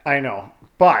true yet. I know,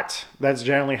 but that's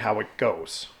generally how it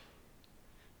goes.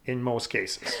 In most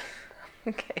cases.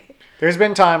 Okay. There's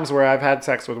been times where I've had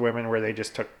sex with women where they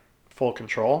just took full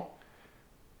control,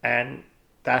 and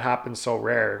that happened so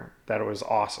rare that it was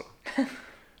awesome.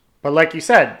 But like you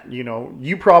said,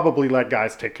 you probably let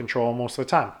guys take control most of the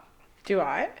time. Do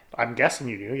I? I'm guessing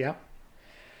you do, yeah.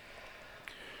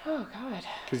 Oh, God.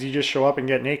 Because you just show up and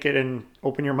get naked and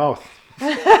open your mouth.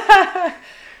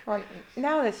 Well,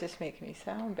 now that's just making me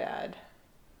sound bad.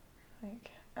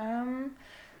 Like, no,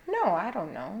 I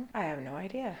don't know. I have no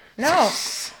idea. No,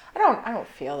 I don't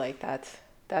feel like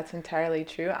that's entirely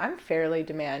true. I'm fairly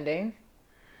demanding.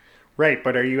 Right,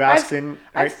 but are you asking...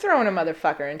 I've thrown a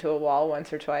motherfucker into a wall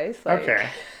once or twice. Like... Okay,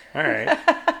 all right.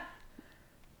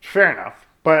 Fair enough.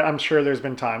 But I'm sure there's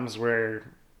been times where...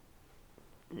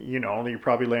 you're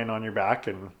probably laying on your back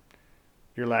and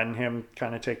you're letting him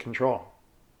kind of take control.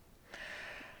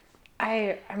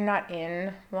 I'm not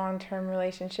in long-term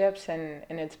relationships, and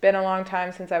it's been a long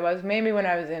time since I was. Maybe when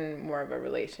I was in more of a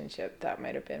relationship, that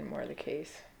might have been more the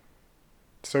case.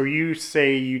 So you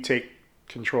say you take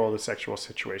control of the sexual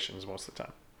situations most of the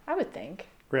time? I would think.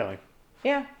 Really?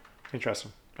 Yeah.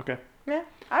 Interesting. Okay. Yeah,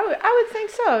 I would think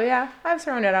so, yeah. I've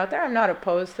thrown it out there. I'm not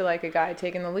opposed to, like, a guy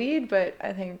taking the lead, but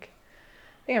I think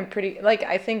I'm pretty, like,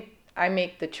 I think I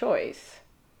make the choice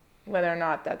whether or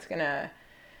not that's gonna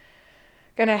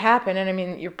happen. And I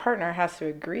mean, your partner has to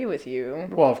agree with you.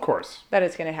 Well, of course. That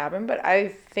it's gonna happen, but I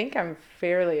think I'm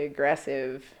fairly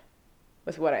aggressive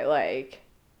with what I like.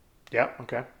 Yep,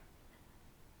 okay.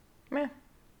 Yeah.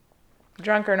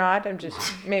 Drunk or not, I'm just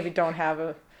maybe don't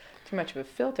have too much of a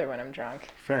filter when I'm drunk.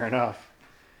 Fair enough.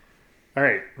 All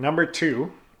right, number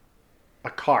 2, a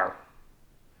car.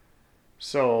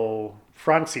 So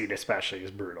front seat especially is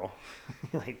brutal.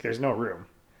 Like, there's no room.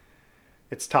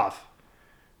 It's tough.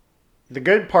 The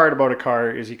good part about a car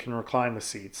is you can recline the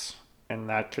seats, and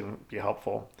that can be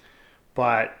helpful.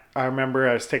 But I remember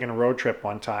I was taking a road trip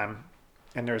one time,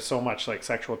 and there was so much like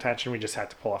sexual tension, we just had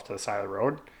to pull off to the side of the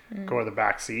road, go to the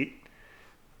back seat.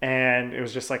 And it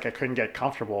was just like I couldn't get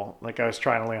comfortable. Like, I was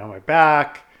trying to lay on my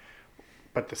back,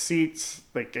 but the seats,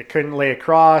 like, I couldn't lay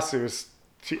across. It was,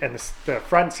 and the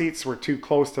front seats were too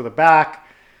close to the back.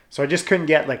 So I just couldn't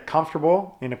get like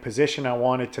comfortable in a position I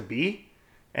wanted to be.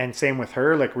 And same with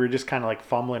her, like we were just kind of like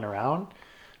fumbling around.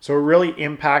 So it really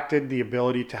impacted the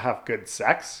ability to have good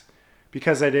sex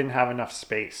because I didn't have enough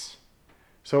space.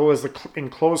 So it was the in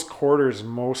close quarters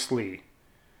mostly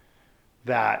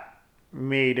that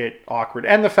made it awkward.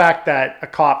 And the fact that a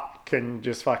cop can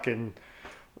just fucking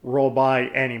roll by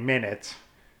any minute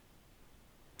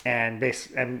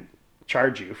and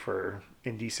charge you for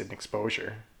indecent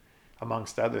exposure,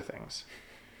 amongst other things.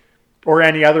 Or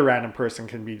any other random person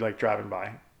can be like driving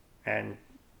by and,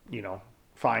 you know,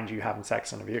 find you having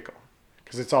sex in a vehicle.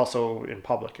 Because it's also in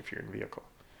public if you're in a vehicle.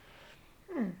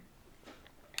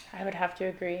 I would have to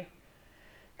agree.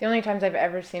 The only times I've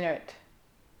ever seen it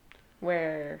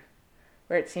where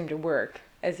it seemed to work,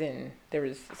 as in there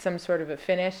was some sort of a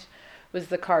finish, was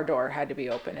the car door had to be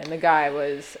open and the guy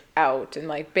was out and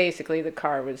like basically the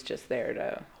car was just there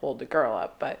to hold the girl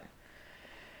up. But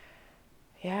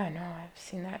yeah, no, I've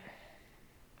seen that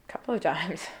a couple of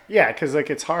times. Yeah, because like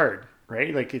it's hard,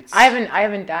 right? Like it's. I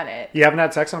haven't done it. You haven't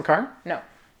had sex in a car? No.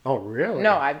 Oh, really?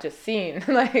 No, I've just seen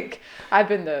like I've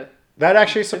been the. That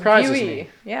actually surprises me.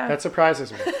 Yeah. That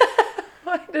surprises me.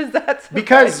 Why does that surprise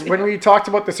Because you? when we talked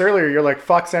about this earlier, you're like,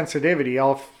 fuck sensitivity.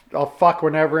 I'll fuck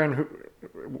whenever and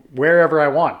wherever I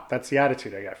want. That's the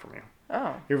attitude I get from you.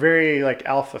 Oh. You're very like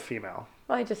alpha female.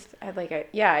 Well, I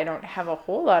don't have a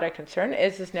whole lot of concern.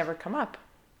 It's just never come up.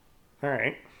 All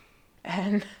right.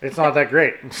 And it's not that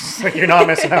great. You're not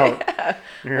missing out. Yeah.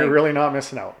 You're really not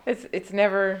missing out. It's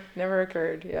never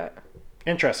occurred. Yeah.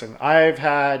 Interesting. I've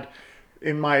had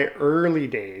in my early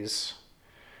days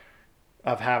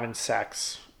of having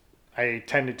sex, I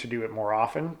tended to do it more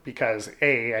often because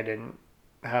I didn't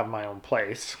have my own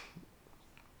place.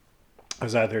 I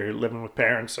was either living with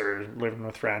parents or living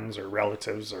with friends or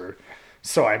relatives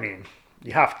so I mean,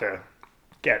 you have to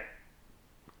get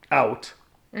out.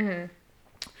 Mm-hmm.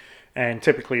 And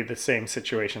typically the same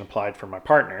situation applied for my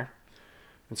partner.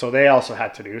 And so they also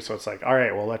had to do. So it's like, all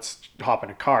right, well, let's hop in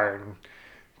a car and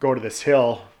go to this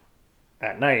hill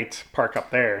at night, park up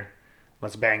there.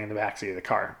 Let's bang in the backseat of the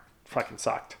car. Fucking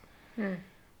sucked.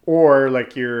 Or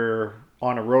like you're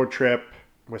on a road trip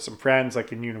with some friends,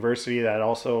 like in university, that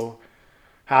also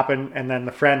happened. And then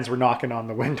the friends were knocking on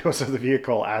the windows of the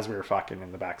vehicle as we were fucking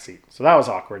in the backseat. So that was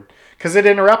awkward because it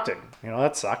interrupted. You know,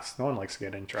 that sucks. No one likes to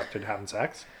get interrupted having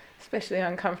sex. Especially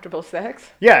uncomfortable sex.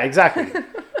 Yeah, exactly.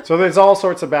 So there's all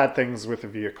sorts of bad things with the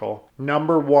vehicle.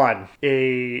 Number 1,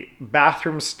 a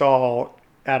bathroom stall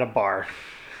at a bar.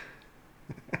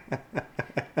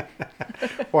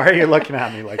 Why are you looking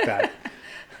at me like that?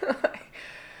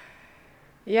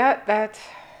 Yeah,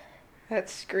 that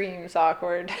screams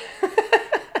awkward.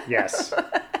 Yes.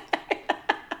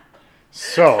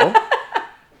 So,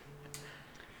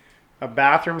 a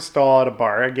bathroom stall at a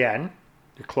bar, again,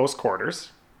 your close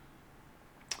quarters.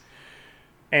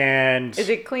 And is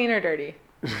it clean or dirty?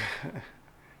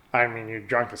 I mean, you're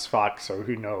drunk as fuck, so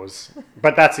who knows?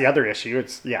 But that's the other issue.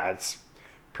 It's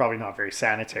probably not very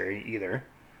sanitary either.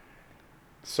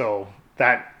 So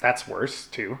that's worse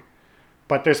too.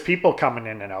 But there's people coming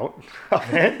in and out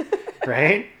of it,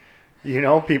 right? You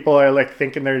know, people are like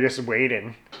thinking they're just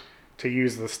waiting to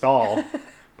use the stall,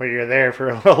 but you're there for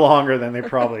a little longer than they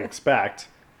probably expect.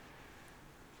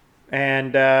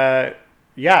 And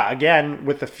yeah, again,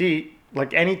 with the feet,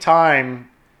 like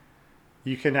anytime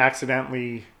you can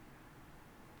accidentally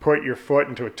put your foot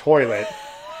into a toilet,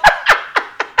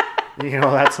 you know,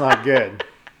 that's not good.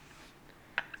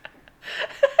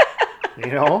 You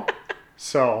know?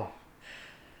 So,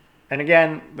 and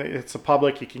again, it's a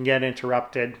public, you can get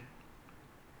interrupted.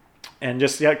 And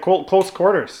just, yeah, close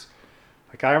quarters.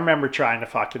 Like, I remember trying to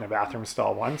fuck in a bathroom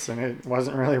stall once, and it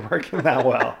wasn't really working that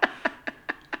well.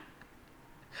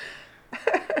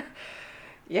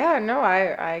 Yeah, no,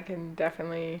 I can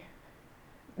definitely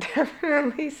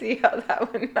see how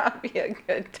that would not be a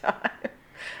good time.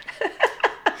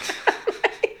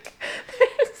 Like,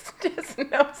 there's just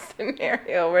no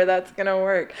scenario where that's gonna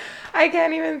work. I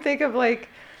can't even think of like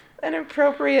an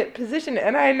appropriate position,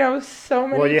 and I know so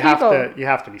many people. Well, you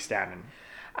have to be standing.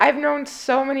 I've known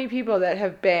so many people that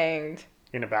have banged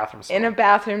in a bathroom stall. In a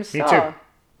bathroom stall.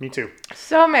 Me too.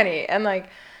 So many, and like.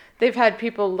 They've had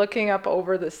people looking up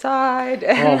over the side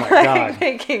and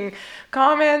making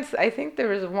comments. I think there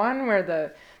was one where they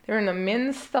were in the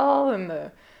men's stall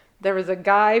and there was a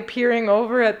guy peering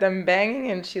over at them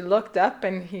banging, and she looked up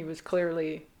and he was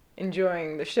clearly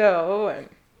enjoying the show. And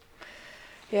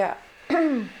yeah,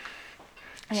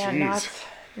 yeah,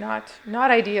 not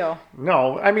ideal.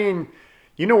 No, I mean,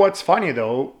 You know what's funny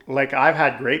though? Like I've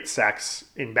had great sex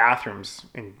in bathrooms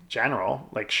in general,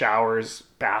 like showers,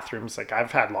 bathrooms. Like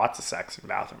I've had lots of sex in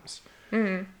bathrooms.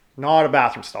 Mm-hmm. Not a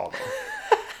bathroom stall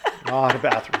though. Not a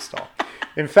bathroom stall.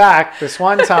 In fact, this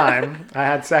one time I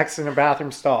had sex in a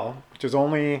bathroom stall, which was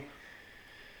only...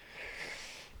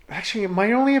 Actually, it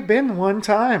might only have been one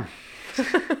time.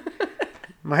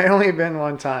 Might only have been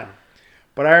one time.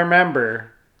 But I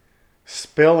remember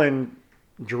spilling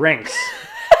drinks.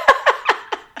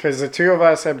 Because the two of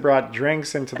us had brought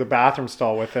drinks into the bathroom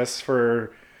stall with us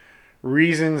for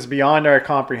reasons beyond our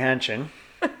comprehension.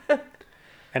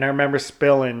 And I remember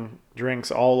spilling drinks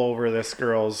all over this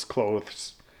girl's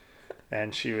clothes.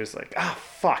 And she was like,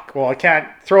 fuck. Well, I can't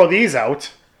throw these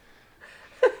out.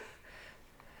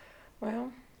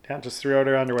 Well. Yeah, just threw out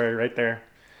her underwear right there.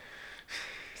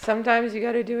 Sometimes you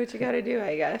got to do what you got to do,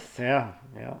 I guess. Yeah.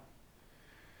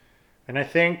 And I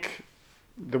think...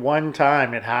 The one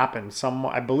time it happened,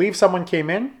 I believe someone came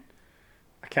in.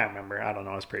 I can't remember. I don't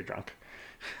know. I was pretty drunk.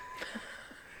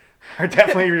 I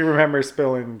definitely remember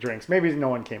spilling drinks. Maybe no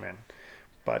one came in.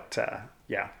 But,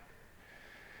 yeah.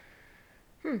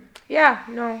 Yeah,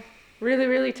 no. Really,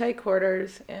 really tight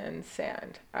quarters and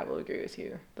sand. I will agree with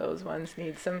you. Those ones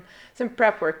need some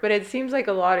prep work. But it seems like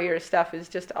a lot of your stuff is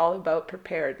just all about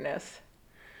preparedness.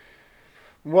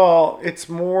 Well, it's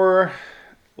more...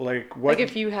 Like what? Like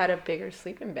if you had a bigger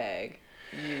sleeping bag,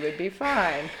 you would be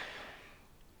fine.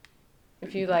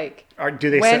 If you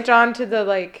went onto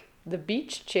the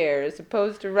beach chair as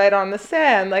opposed to right on the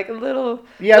sand, like a little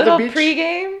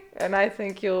pregame, and I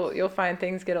think you'll find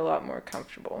things get a lot more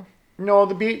comfortable. No,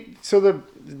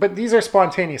 but these are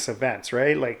spontaneous events,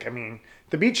 right? Like I mean,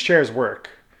 the beach chairs work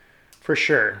for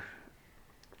sure.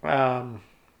 Bathroom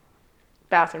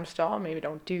stall, maybe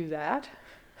don't do that.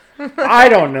 I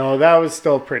don't know. That was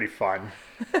still pretty fun.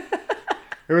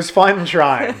 It was fun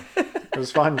trying.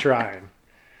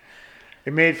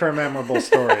 It made for a memorable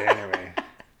story anyway.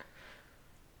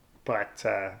 But,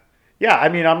 yeah, I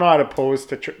mean, I'm not opposed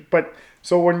to... But,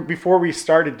 so before we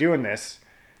started doing this,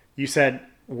 you said,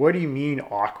 what do you mean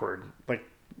awkward? Like,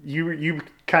 you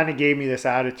kind of gave me this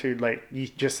attitude, like, you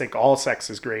just think all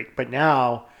sex is great. But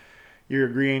now, you're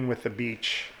agreeing with the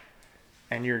beach.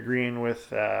 And you're agreeing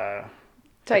with...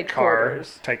 Tight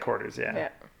quarters. Tight quarters, yeah.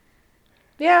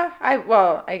 Yeah,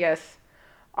 I guess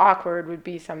awkward would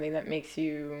be something that makes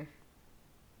you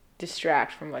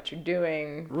distract from what you're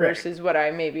doing versus what I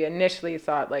maybe initially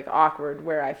thought like awkward,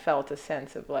 where I felt a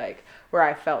sense of like, where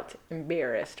I felt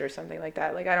embarrassed or something like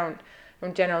that. Like I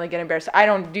don't generally get embarrassed. I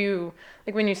don't do,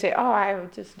 like when you say, I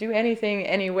would just do anything,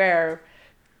 anywhere,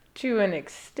 to an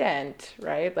extent,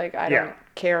 right? Like I don't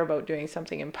care about doing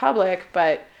something in public,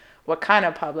 but what kind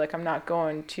of public? I'm not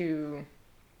going to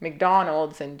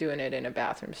McDonald's and doing it in a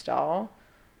bathroom stall.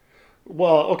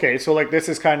 Well, okay, so like this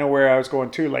is kind of where I was going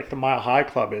to. Like the Mile High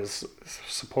Club is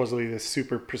supposedly this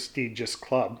super prestigious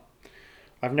club.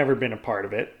 I've never been a part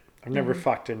of it. I've never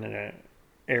fucked in an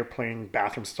airplane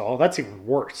bathroom stall. That's even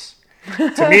worse.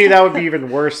 To me, that would be even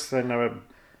worse than a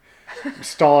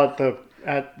stall at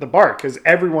the bar, because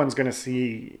everyone's going to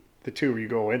see the two of you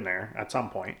go in there at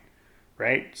some point.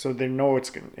 Right? So they know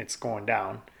it's going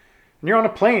down. And you're on a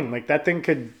plane. Like, that thing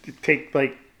could take,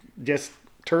 like, just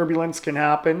turbulence can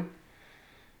happen.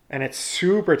 And it's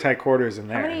super tight quarters in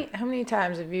there. How many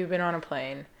times have you been on a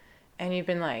plane and you've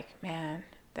been like, man,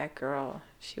 that girl,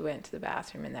 she went to the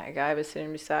bathroom and that guy was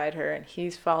sitting beside her and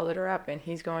he's followed her up and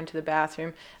he's going to the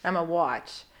bathroom. I'm a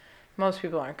watch. Most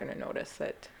people aren't going to notice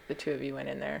that the two of you went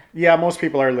in there. Yeah, most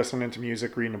people are listening to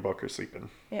music, reading a book, or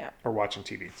sleeping. Yeah. Or watching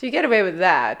TV. So you get away with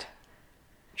that.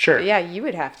 Sure. But yeah, you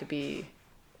would have to be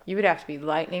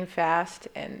lightning fast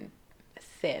and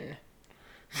thin.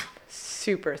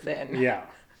 Super thin.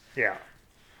 Yeah.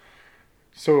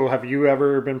 So have you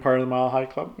ever been part of the Mile High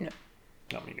Club? No.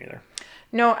 Not me neither.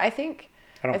 No, I think...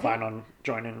 I don't plan on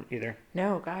joining either.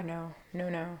 No, God, no.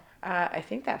 No. I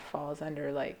think that falls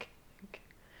under, like,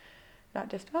 not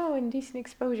just, indecent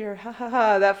exposure, ha ha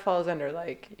ha. That falls under,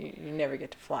 like, you never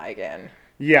get to fly again.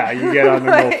 Yeah, you get on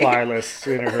the no-fly list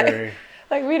in a hurry.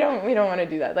 Like, we don't want to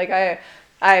do that. Like,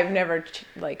 I've never,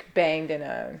 like, banged at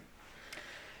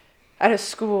a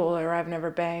school, or I've never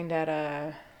banged at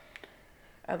a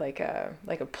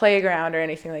playground or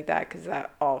anything like that, because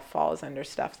that all falls under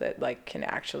stuff that, like, can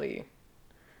actually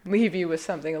leave you with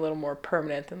something a little more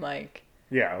permanent than, like...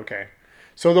 Yeah, okay.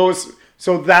 So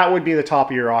that would be the top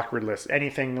of your awkward list.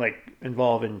 Anything, like,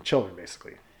 involving children,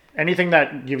 basically. Anything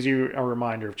that gives you a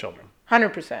reminder of children.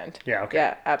 100%. Yeah, okay.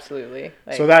 Yeah, absolutely.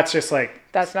 Like, so that's just like...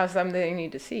 That's not something you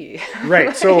need to see.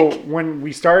 Right. So when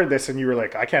we started this and you were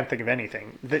like, I can't think of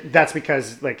anything, that's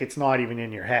because, like, it's not even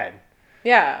in your head.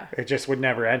 Yeah. It just would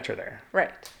never enter there.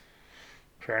 Right.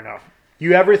 Fair enough.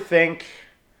 You ever think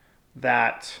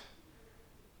that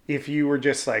if you were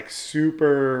just like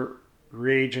super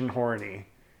raging horny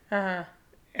and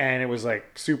it was like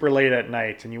super late at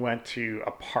night and you went to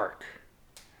a park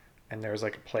and there was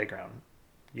like a playground,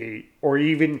 or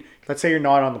even let's say you're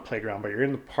not on the playground but you're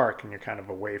in the park and you're kind of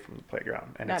away from the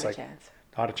playground and Not it's a like chance.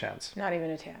 not a chance. Not even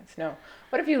a chance. No.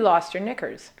 What if you lost your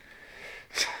knickers?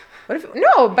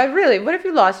 No, but really, what if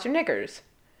you lost your knickers?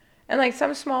 And like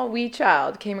some small wee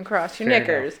child came across your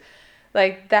knickers.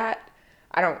 Like that,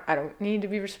 I don't need to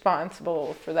be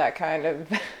responsible for that kind of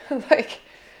like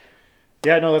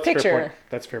Yeah, no, that's picture. fair point.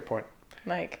 That's a fair point.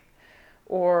 Like,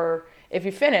 or if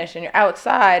you finish and you're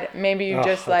outside, maybe you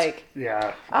just like,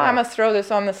 I'm gonna throw this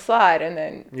on the slide, and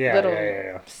then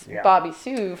little Bobby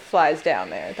Sue flies down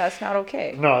there. That's not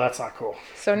okay. No, that's not cool.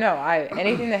 So no,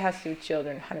 anything that has to do with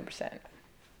children, 100%.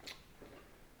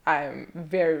 I'm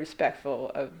very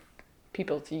respectful of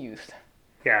people's youth.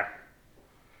 Yeah.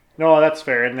 No, that's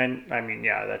fair. And then, I mean,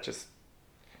 yeah, that just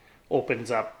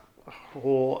opens up a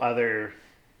whole other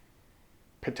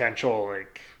potential,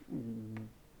 like,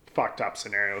 fucked up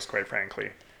scenarios, quite frankly.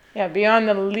 Yeah, beyond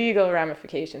the legal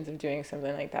ramifications of doing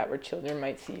something like that where children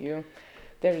might see you,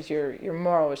 there's your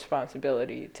moral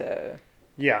responsibility to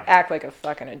act like a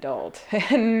fucking adult.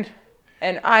 And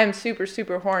I'm super,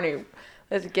 super horny.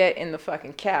 Let's get in the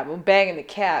fucking cab. We'll bang in the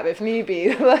cab if need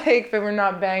be. Like, but we're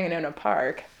not banging in a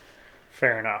park.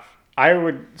 Fair enough.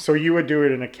 So you would do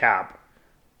it in a cab.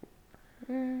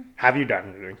 Have you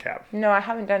done it in a cab? No, I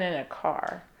haven't done it in a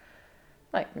car.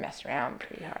 Like, mess around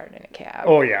pretty hard in a cab.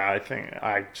 Oh, yeah, I think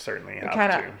I certainly have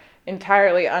kind of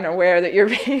entirely unaware that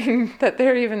that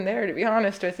they're even there, to be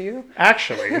honest with you.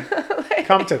 Actually,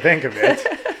 come to think of it,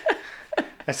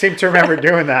 I seem to remember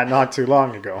doing that not too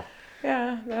long ago.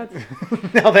 Yeah, that's...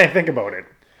 Now that I think about it.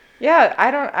 Yeah, I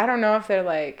don't know if they're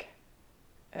like...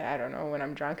 I don't know when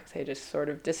I'm drunk if they just sort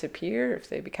of disappear, if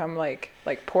they become like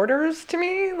porters to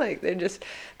me. Like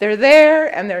they're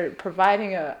there and they're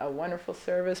providing a wonderful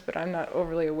service, but I'm not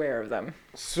overly aware of them.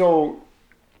 So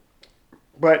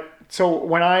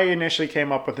when I initially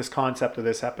came up with this concept of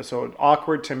this episode,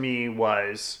 awkward to me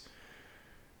was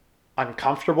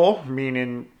uncomfortable,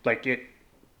 meaning like it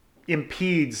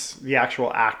impedes the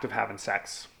actual act of having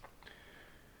sex.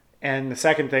 And the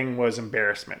second thing was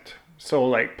embarrassment. So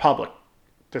like public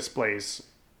displays,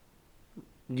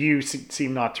 you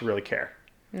seem not to really care.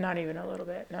 Not even a little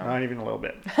bit. No. Not even a little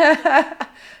bit.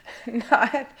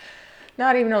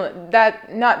 not even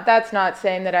that's not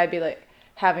saying that I'd be like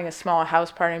having a small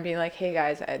house party and being like, hey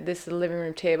guys, this is the living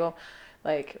room table,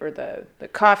 like, or the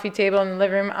coffee table in the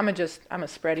living room. I'm a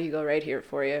spread eagle right here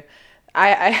for you.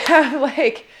 I have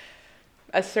like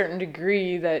a certain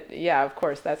degree that, yeah, of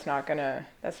course that's not gonna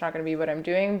be what I'm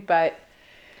doing, but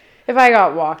if I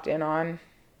got walked in on,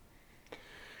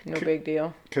 no big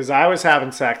deal. Because I was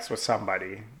having sex with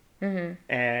somebody,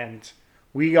 and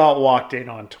we got walked in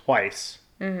on twice.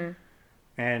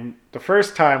 And the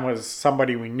first time was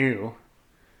somebody we knew,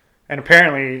 and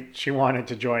apparently she wanted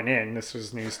to join in. This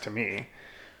was news to me,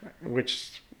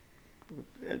 which,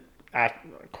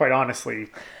 quite honestly,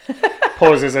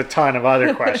 poses a ton of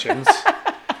other questions.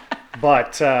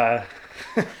 But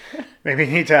maybe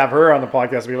you need to have her on the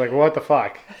podcast and be like, what the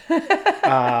fuck?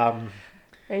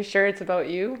 Are you sure it's about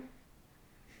you?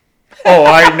 Oh,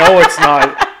 I know it's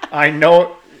not. I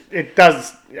know it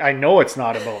does. I know it's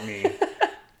not about me.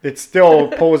 It still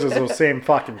poses those same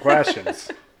fucking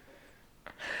questions.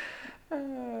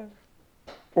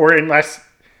 Or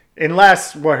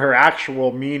unless what her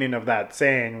actual meaning of that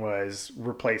saying was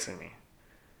replacing me.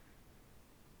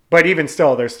 But even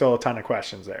still, there's still a ton of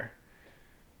questions there.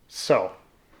 So,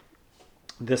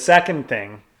 the second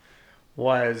thing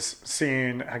was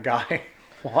seeing a guy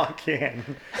walk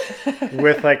in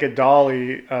with like a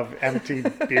dolly of empty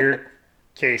beer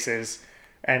cases,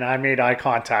 and I made eye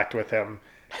contact with him,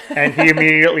 and he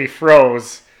immediately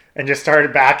froze and just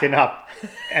started backing up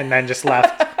and then just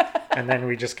left, and then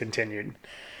we just continued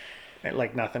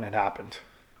like nothing had happened.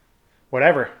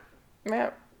 Whatever. Yeah.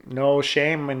 No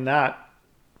shame in that.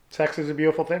 Sex is a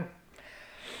beautiful thing.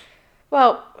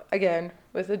 Well, again,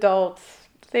 with adults,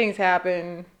 things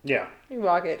happen. Yeah. You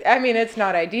walk it. I mean, it's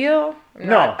not ideal.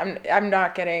 I'm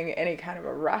not getting any kind of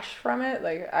a rush from it.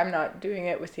 Like, I'm not doing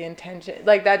it with the intention.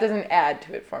 Like, that doesn't add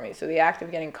to it for me. So the act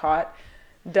of getting caught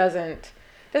doesn't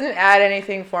add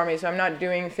anything for me. So I'm not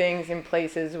doing things in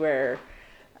places where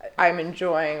I'm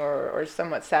enjoying or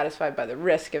somewhat satisfied by the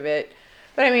risk of it.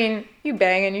 But I mean, you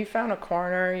bang and you found a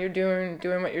corner, you're doing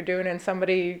what you're doing, and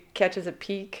somebody catches a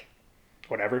peek.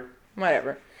 Whatever.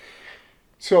 Whatever.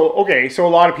 So, okay, so a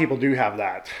lot of people do have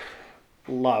that.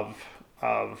 love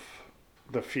of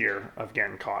the fear of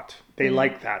getting caught. They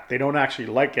like that. They don't actually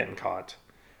like getting caught.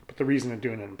 But the reason they're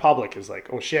doing it in public is like,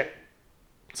 oh shit,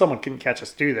 someone can catch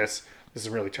us do this. This has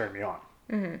really turned me on.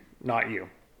 Mm-hmm. Not you.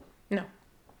 No.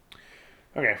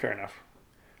 Okay, fair enough.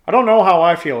 I don't know how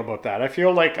I feel about that. I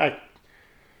feel like I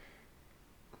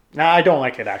don't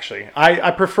like it actually.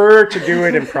 I prefer to do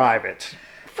it in private.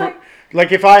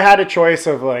 Like if I had a choice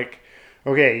of like,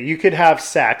 okay, you could have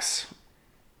sex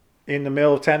in the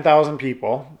middle of 10,000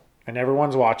 people and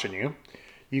everyone's watching you.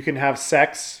 You can have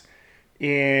sex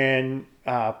in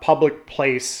a public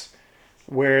place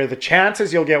where the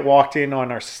chances you'll get walked in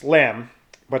on are slim,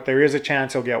 but there is a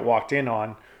chance you'll get walked in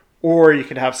on. Or you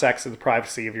could have sex in the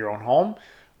privacy of your own home.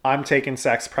 I'm taking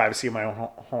sex privacy of my own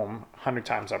home 100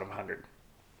 times out of 100.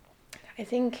 I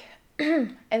think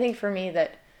for me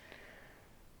that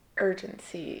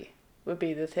urgency would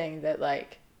be the thing that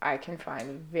like I can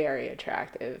find very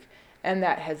attractive, and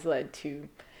that has led to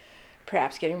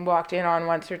perhaps getting walked in on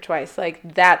once or twice.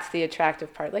 Like that's the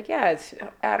attractive part. Like yeah, it's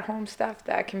at home stuff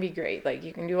that can be great. Like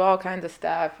you can do all kinds of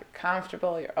stuff. You're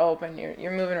comfortable. You're open.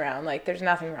 You're moving around. Like there's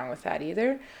nothing wrong with that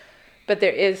either. But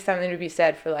there is something to be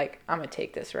said for like I'm gonna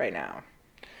take this right now.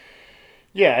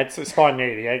 Yeah, it's a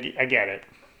spontaneity. I get it.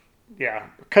 Yeah,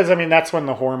 because I mean that's when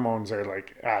the hormones are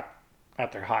like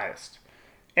at their highest.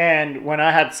 And when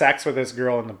I had sex with this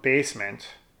girl in the basement,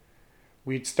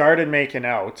 we'd started making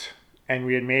out, and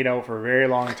we had made out for a very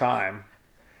long time.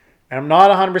 And I'm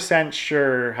not 100%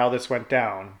 sure how this went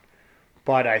down,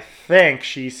 but I think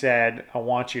she said, "I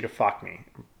want you to fuck me."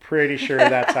 I'm pretty sure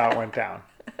that's how it went down.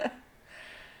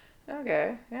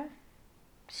 Okay, yeah.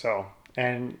 So,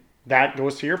 and that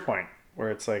goes to your point,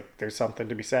 where it's like there's something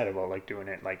to be said about like doing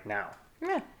it like now.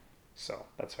 Yeah. So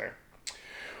that's fair.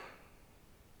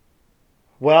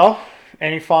 Well,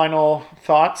 any final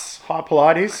thoughts, Hot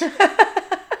Pilates?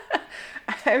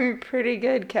 I'm pretty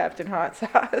good, Captain Hot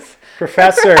Sauce.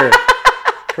 Professor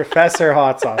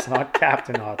Hot Sauce, not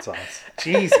Captain Hot Sauce.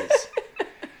 Jesus.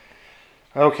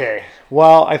 Okay.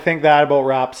 Well, I think that about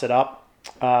wraps it up.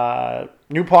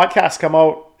 New podcasts come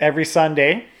out every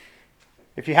Sunday.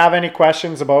 If you have any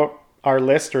questions about our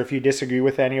list or if you disagree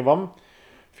with any of them,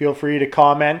 feel free to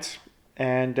comment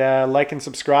and like and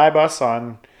subscribe us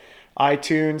on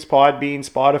iTunes, Podbean,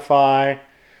 Spotify,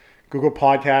 Google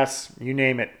Podcasts, you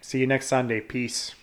name it. See you next Sunday. Peace.